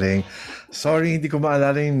galing. Sorry, hindi ko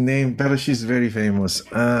maalala yung name, pero she's very famous.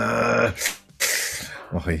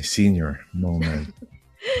 Okay, senior moment.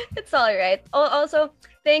 it's all right. Also,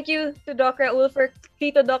 thank you to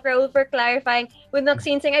Tito Doc Raul for clarifying with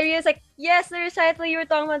Noxine Singh. I realized yes, the recital you were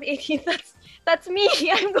talking about the 18th, that's me.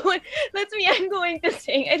 That's me. I'm going to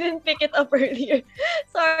sing. I didn't pick it up earlier.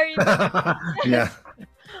 Sorry. Yeah.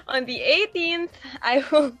 On the 18th,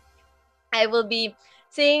 I will be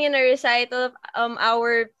singing in a recital of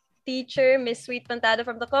our teacher, Miss Sweet Pantado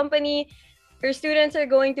from the company. Her students are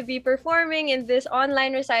going to be performing in this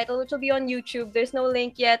online recital, which will be on YouTube. There's no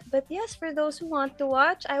link yet. But yes, for those who want to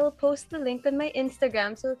watch, I will post the link on my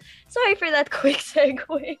Instagram. So sorry for that quick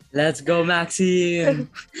segue. Let's go, Maxine.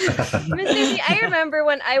 Mr. D, I remember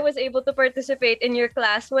when I was able to participate in your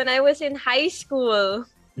class when I was in high school.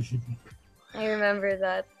 I remember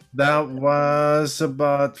that. That was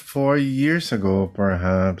about 4 years ago,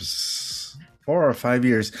 perhaps. 4 or 5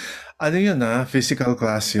 years. Ano yun physical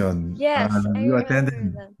class yun. Yes, I remember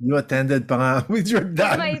that. You attended pa nga with your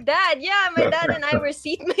dad. My dad and I were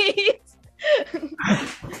seatmates.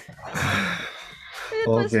 It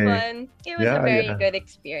was fun. It was a very good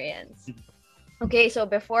experience. Okay, so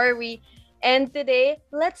before we end today,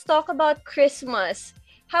 let's talk about Christmas.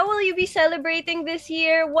 How will you be celebrating this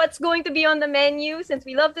year? What's going to be on the menu, since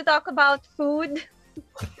we love to talk about food?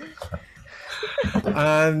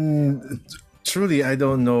 Truly, I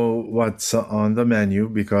don't know what's on the menu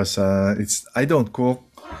because I don't cook.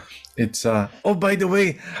 It's oh, by the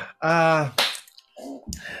way,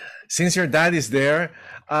 since your dad is there,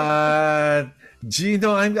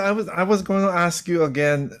 Gino, I was going to ask you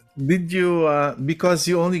again. Did you because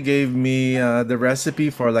you only gave me the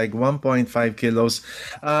recipe for like 1.5 kilos?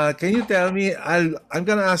 Can you tell me? I'm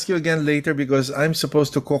gonna ask you again later because I'm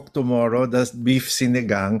supposed to cook tomorrow. That's beef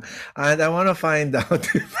sinigang, and I want to find out.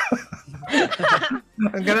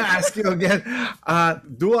 I'm gonna ask you again.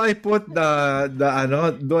 Do I put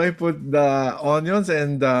Do I put the onions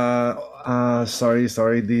and the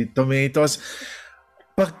tomatoes?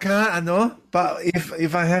 Pagka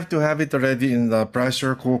if I have to have it already in the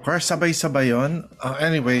pressure cooker, sabay-sabay yon.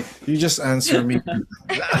 Anyway, you just answer me.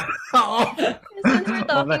 Since we're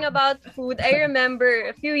talking about food, I remember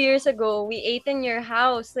a few years ago we ate in your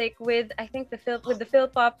house, with I think the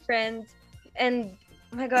Philpop friends, and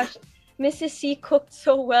oh my gosh, Mrs. C cooked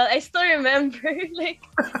so well. I still remember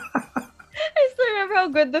I still remember how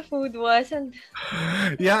good the food was. And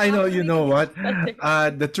yeah, I know. You know what?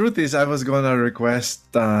 The truth is, I was gonna request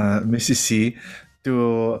Mrs. C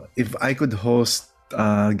to if I could host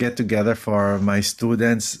get together for my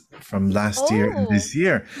students from last year and this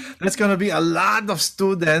year. That's gonna be a lot of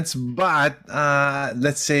students, but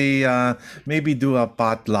let's say maybe do a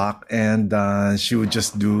potluck, and she would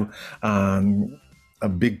just do a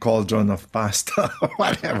big cauldron of pasta or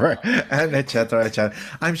whatever, and etc.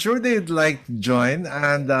 I'm sure they'd like to join,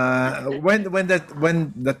 and when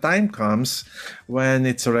the time comes, when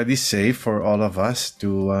it's already safe for all of us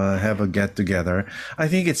to have a get together, I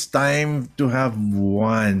think it's time to have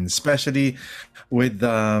one, especially with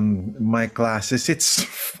my classes. It's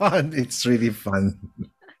fun. It's really fun.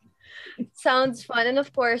 Sounds fun, and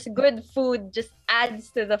of course, good food just adds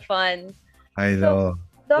to the fun. I know.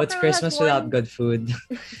 What's Christmas without good food?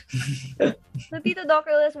 So Tito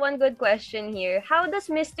Doctor has one good question here. How does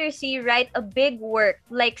Mr. C write a big work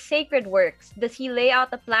like sacred works? Does he lay out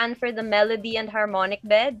a plan for the melody and harmonic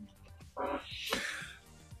bed?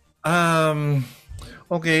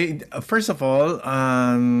 Okay, first of all,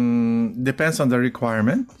 depends on the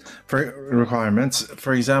requirements.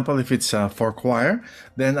 For example, if it's for choir,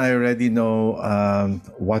 then I already know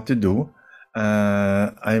what to do.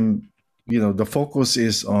 The focus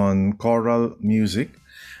is on choral music,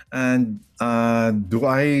 and do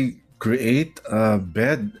I create a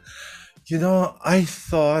bed? I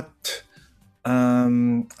thought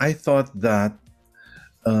that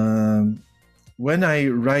um, when I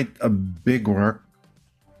write a big work,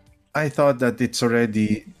 I thought that it's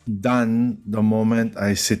already done the moment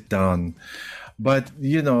I sit down. But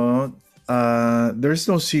there's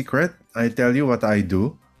no secret. I tell you what I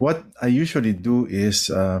do. What I usually do is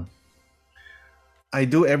I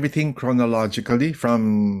do everything chronologically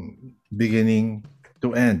from beginning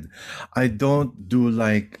to end. I don't do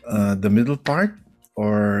like the middle part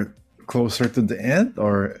or closer to the end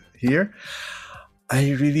or here.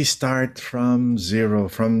 I really start from zero,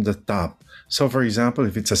 from the top. So, for example,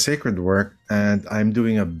 if it's a sacred work and I'm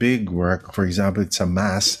doing a big work, for example, it's a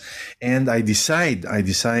mass, and I decide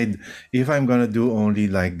if I'm gonna do only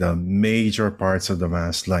like the major parts of the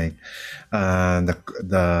mass, like the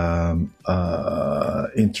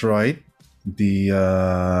introit,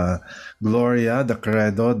 the Gloria, the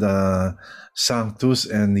Credo, the Sanctus,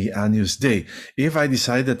 and the Agnus Dei. If I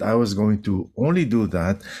decide that I was going to only do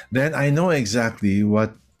that, then I know exactly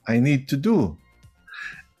what I need to do.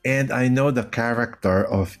 And I know the character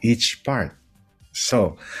of each part.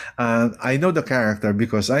 So I know the character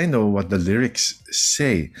because I know what the lyrics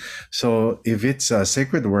say. So if it's a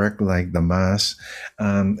sacred work like the Mass,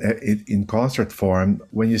 in concert form,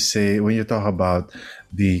 when you talk about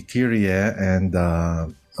the Kyrie and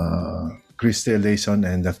the Christe eleison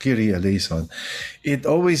and the Kyrie eleison, it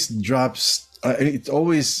always drops. It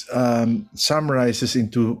always summarizes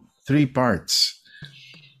into three parts,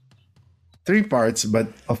 but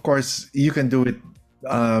of course you can do it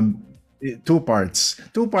um, two parts.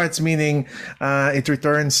 Two parts meaning it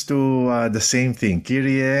returns to the same thing: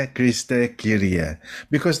 Kyrie, Christe, Kyrie,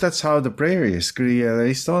 because that's how the prayer is: Kyrie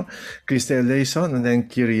eleison, Christe eleison, and then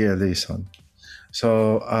Kyrie eleison.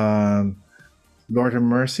 So Lord have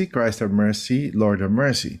mercy, Christ have mercy, Lord have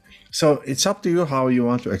mercy. So it's up to you how you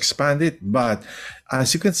want to expand it, but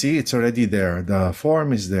as you can see, it's already there. The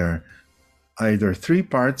form is there, either three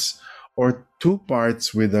parts or two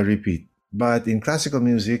parts with a repeat. But in classical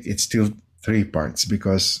music, it's still three parts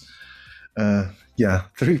because,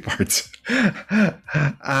 three parts.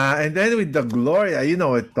 And then with the Gloria,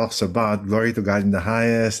 it talks about glory to God in the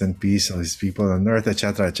highest and peace of his people on earth,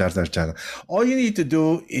 etc., etc., etc. All you need to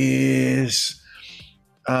do is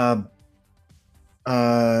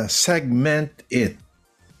segment it.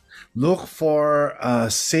 Look for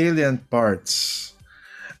salient parts,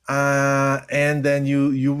 and then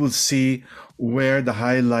you will see where the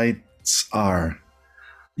highlights are.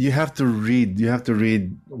 You have to read. You have to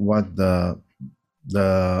read what the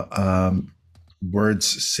words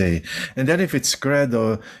say, and then if it's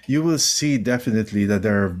credo, you will see definitely that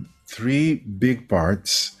there are three big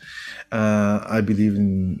parts. I believe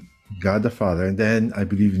in God the Father, and then I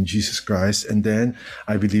believe in Jesus Christ, and then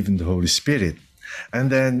I believe in the Holy Spirit. And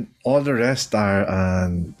then all the rest are,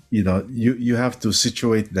 you have to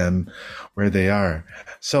situate them where they are.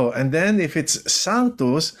 So, and then if it's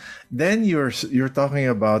Sanctus, then you're talking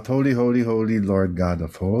about holy, holy, holy Lord God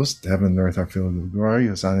of hosts, heaven and earth are filled with glory,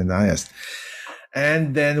 Hosanna in the highest.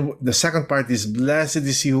 And then the second part is blessed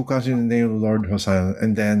is he who comes in the name of the Lord, Hosanna,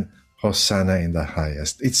 and then Hosanna in the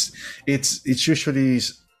highest. It's usually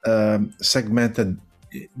segmented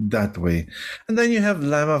that way. And then you have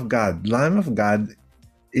Lamb of God. Lamb of God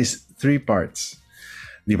is three parts.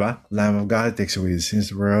 Diba? Lamb of God takes away the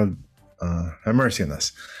sins of the world. Have mercy on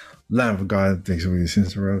us. Lamb of God takes away the sins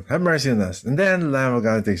of the world. Have mercy on us. And then Lamb of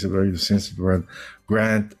God takes away the sins of the world.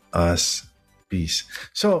 Grant us peace.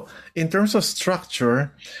 So in terms of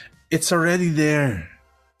structure, it's already there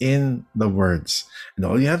in the words. And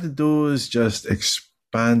all you have to do is just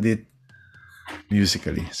expand it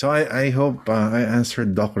musically. So I hope I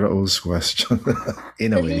answered Dr. O's question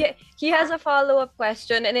in a way. He has a follow-up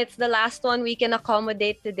question, and it's the last one we can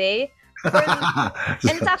accommodate today. And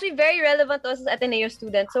it's actually very relevant to us as Ateneo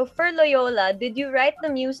students. So for Loyola, did you write the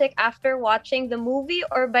music after watching the movie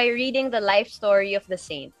or by reading the life story of the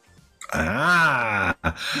saint? That's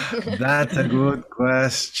a good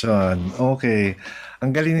question. Okay.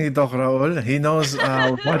 Ang galing ni Doc Raul. He knows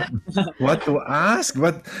what to ask.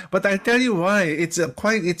 But I tell you why. It's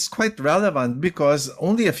quite relevant because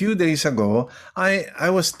only a few days ago I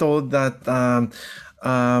was told that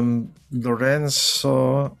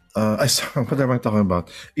Lorenzo what am I talking about?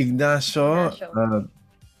 Ignacio.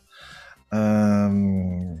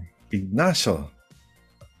 Ignacio.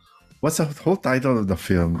 What's the whole title of the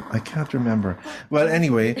film? I can't remember. Well,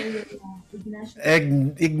 anyway,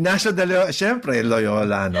 Ignacio de Loyola, syempre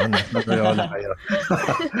Loyola, no? Nasa Loyola kayo.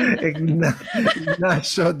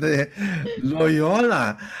 Ignacio de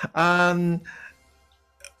Loyola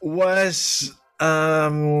was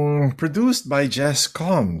produced by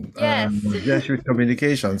JessCom, Yes. Jesuit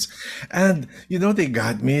Communications, and they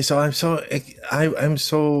got me. So I'm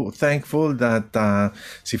so thankful that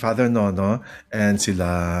si Father Nono and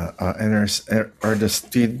sila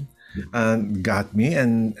Ernestine got me,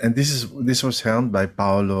 and this was helmed by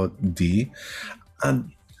Paolo D. And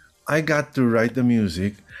I got to write the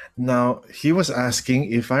music. Now, he was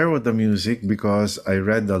asking if I wrote the music because I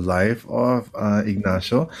read the life of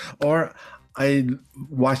Ignacio, or I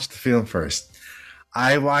watched the film first.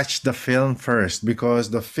 I watched the film first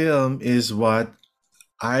because the film is what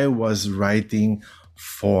I was writing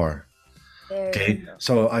for. There Okay, you go.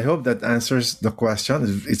 so I hope that answers the question.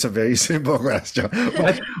 It's a very simple question,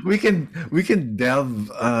 but we can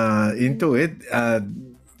delve into it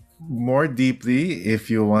more deeply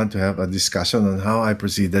if you want to have a discussion on how I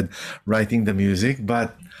proceeded writing the music.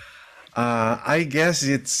 But I guess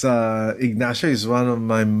it's Ignacio is one of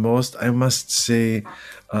my most, I must say,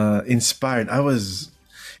 inspired. I was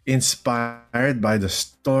inspired by the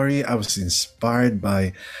story. I was inspired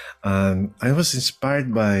by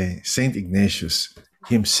Saint Ignatius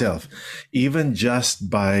himself, even just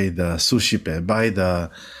by the sushipe, by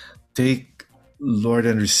the take, Lord,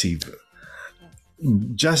 and receive.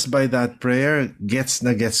 Just by that prayer, gets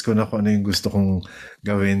ko na kung ano yung gusto kong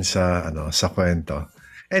gawin sa kwento.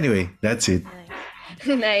 Anyway, that's it.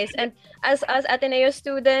 Nice. And as Ateneo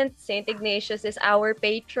students, Saint Ignatius is our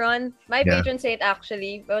patron. My Yeah. patron saint,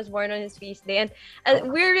 actually. I was born on his feast day. And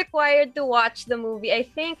we're required to watch the movie. I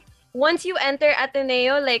think once you enter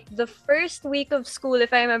Ateneo, like the first week of school,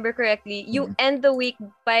 if I remember correctly, you end the week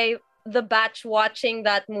by the batch watching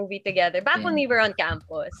that movie together. Back when we were on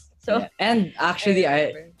campus. So Yeah. And actually,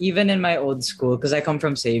 I remember. even in my old school, because I come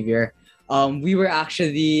from Xavier, we were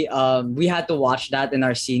actually we had to watch that in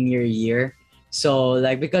our senior year. So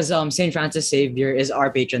like because Saint Francis Xavier is our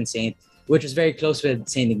patron saint, which is very close with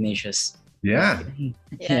Saint Ignatius. Yeah.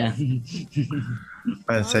 Yes.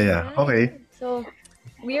 I'd say yeah. Okay. So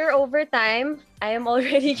we're over time. I am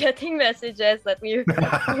already getting messages that we're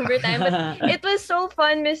over time. But it was so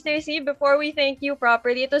fun, Mr. C. Before we thank you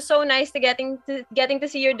properly, it was so nice to getting to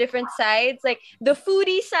see your different sides, like the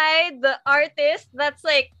foodie side, the artist. That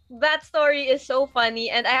story is so funny.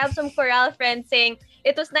 And I have some chorale friends saying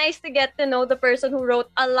it was nice to get to know the person who wrote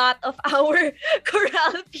a lot of our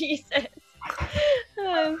chorale pieces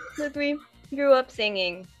that we grew up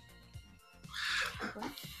singing.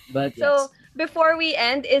 But So yes. before we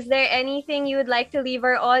end, is there anything you would like to leave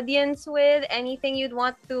our audience with? Anything you'd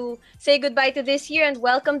want to say goodbye to this year and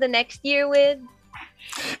welcome the next year with?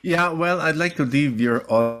 Yeah, well, I'd like to leave your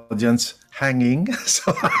audience hanging.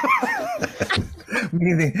 So,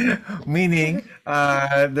 meaning,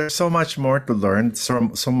 there's so much more to learn,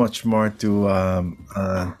 so much more to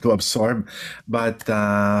absorb. But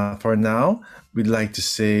for now, we'd like to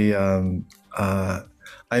say,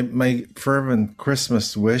 my fervent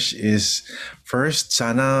Christmas wish is first,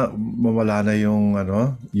 sana mawala na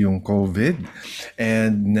yung COVID,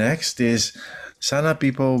 and next is sana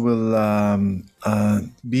people will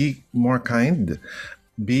be more kind,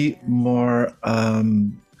 be more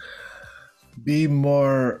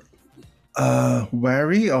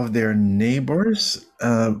wary of their neighbors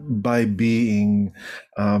by being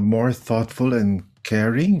more thoughtful and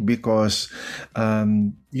caring, because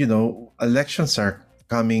elections are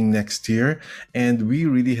coming next year, and we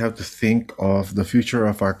really have to think of the future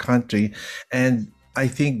of our country. And I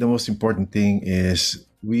think the most important thing is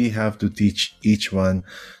we have to teach each one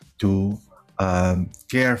to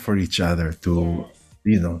care for each other, to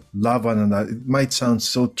love one another. It might sound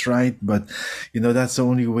so trite, but that's the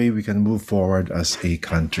only way we can move forward as a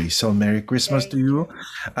country. So Merry Christmas to you,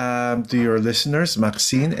 to your listeners,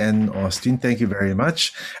 Maxine and Austin. Thank you very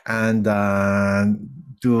much, and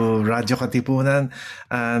to Radio Katipunan,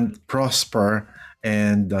 and prosper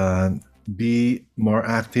and be more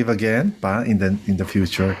active again in the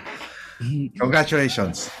future.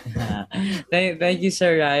 Congratulations. Thank you,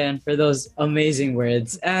 Sir Ryan, for those amazing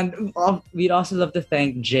words. And we'd also love to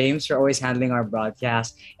thank James for always handling our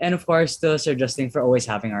broadcast. And of course, to Sir Justin for always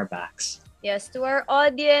having our backs. Yes, to our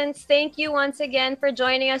audience, thank you once again for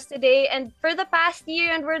joining us today and for the past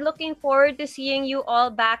year. And we're looking forward to seeing you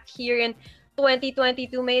all back here in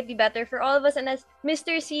 2022. May it be better for all of us. And as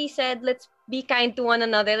Mr. C said, let's be kind to one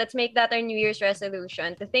another. Let's make that our New Year's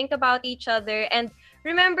resolution, to think about each other. And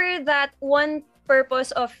remember that one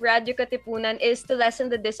purpose of Radio Katipunan is to lessen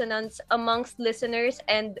the dissonance amongst listeners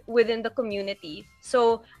and within the community.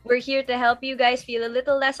 So we're here to help you guys feel a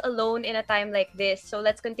little less alone in a time like this. So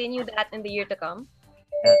let's continue that in the year to come.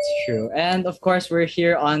 That's true. And of course, we're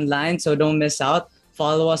here online, so don't miss out.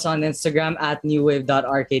 Follow us on Instagram at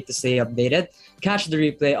newwave.rk to stay updated. Catch the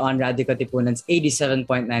replay on Radio Katipunan's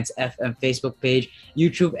 87.9 FM Facebook page,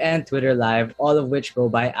 YouTube, and Twitter Live, all of which go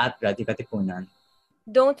by at Radio Katipunan.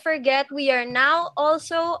 Don't forget, we are now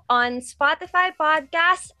also on Spotify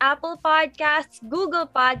Podcasts, Apple Podcasts, Google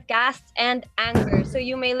Podcasts, and Anchor. So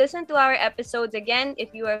you may listen to our episodes again if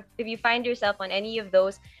you find yourself on any of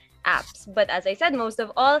those apps. But as I said, most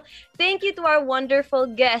of all, thank you to our wonderful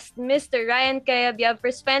guest, Mr. Ryan Cayabyab,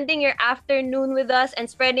 for spending your afternoon with us and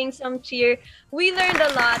spreading some cheer. We learned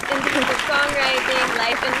a lot in terms of songwriting,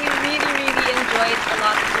 life, and we really enjoyed a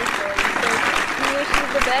lot of your stories. So we wish you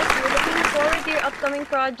the best. We're looking forward to your upcoming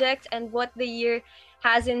projects and what the year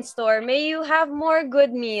has in store. May you have more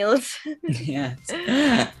good meals. Yes.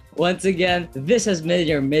 Once again, this has been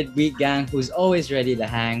your midweek gang who's always ready to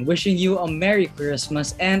hang. Wishing you a Merry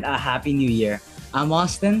Christmas and a Happy New Year. I'm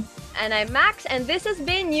Austin. And I'm Max, and this has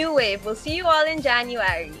been New Wave. We'll see you all in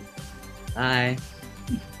January. Bye.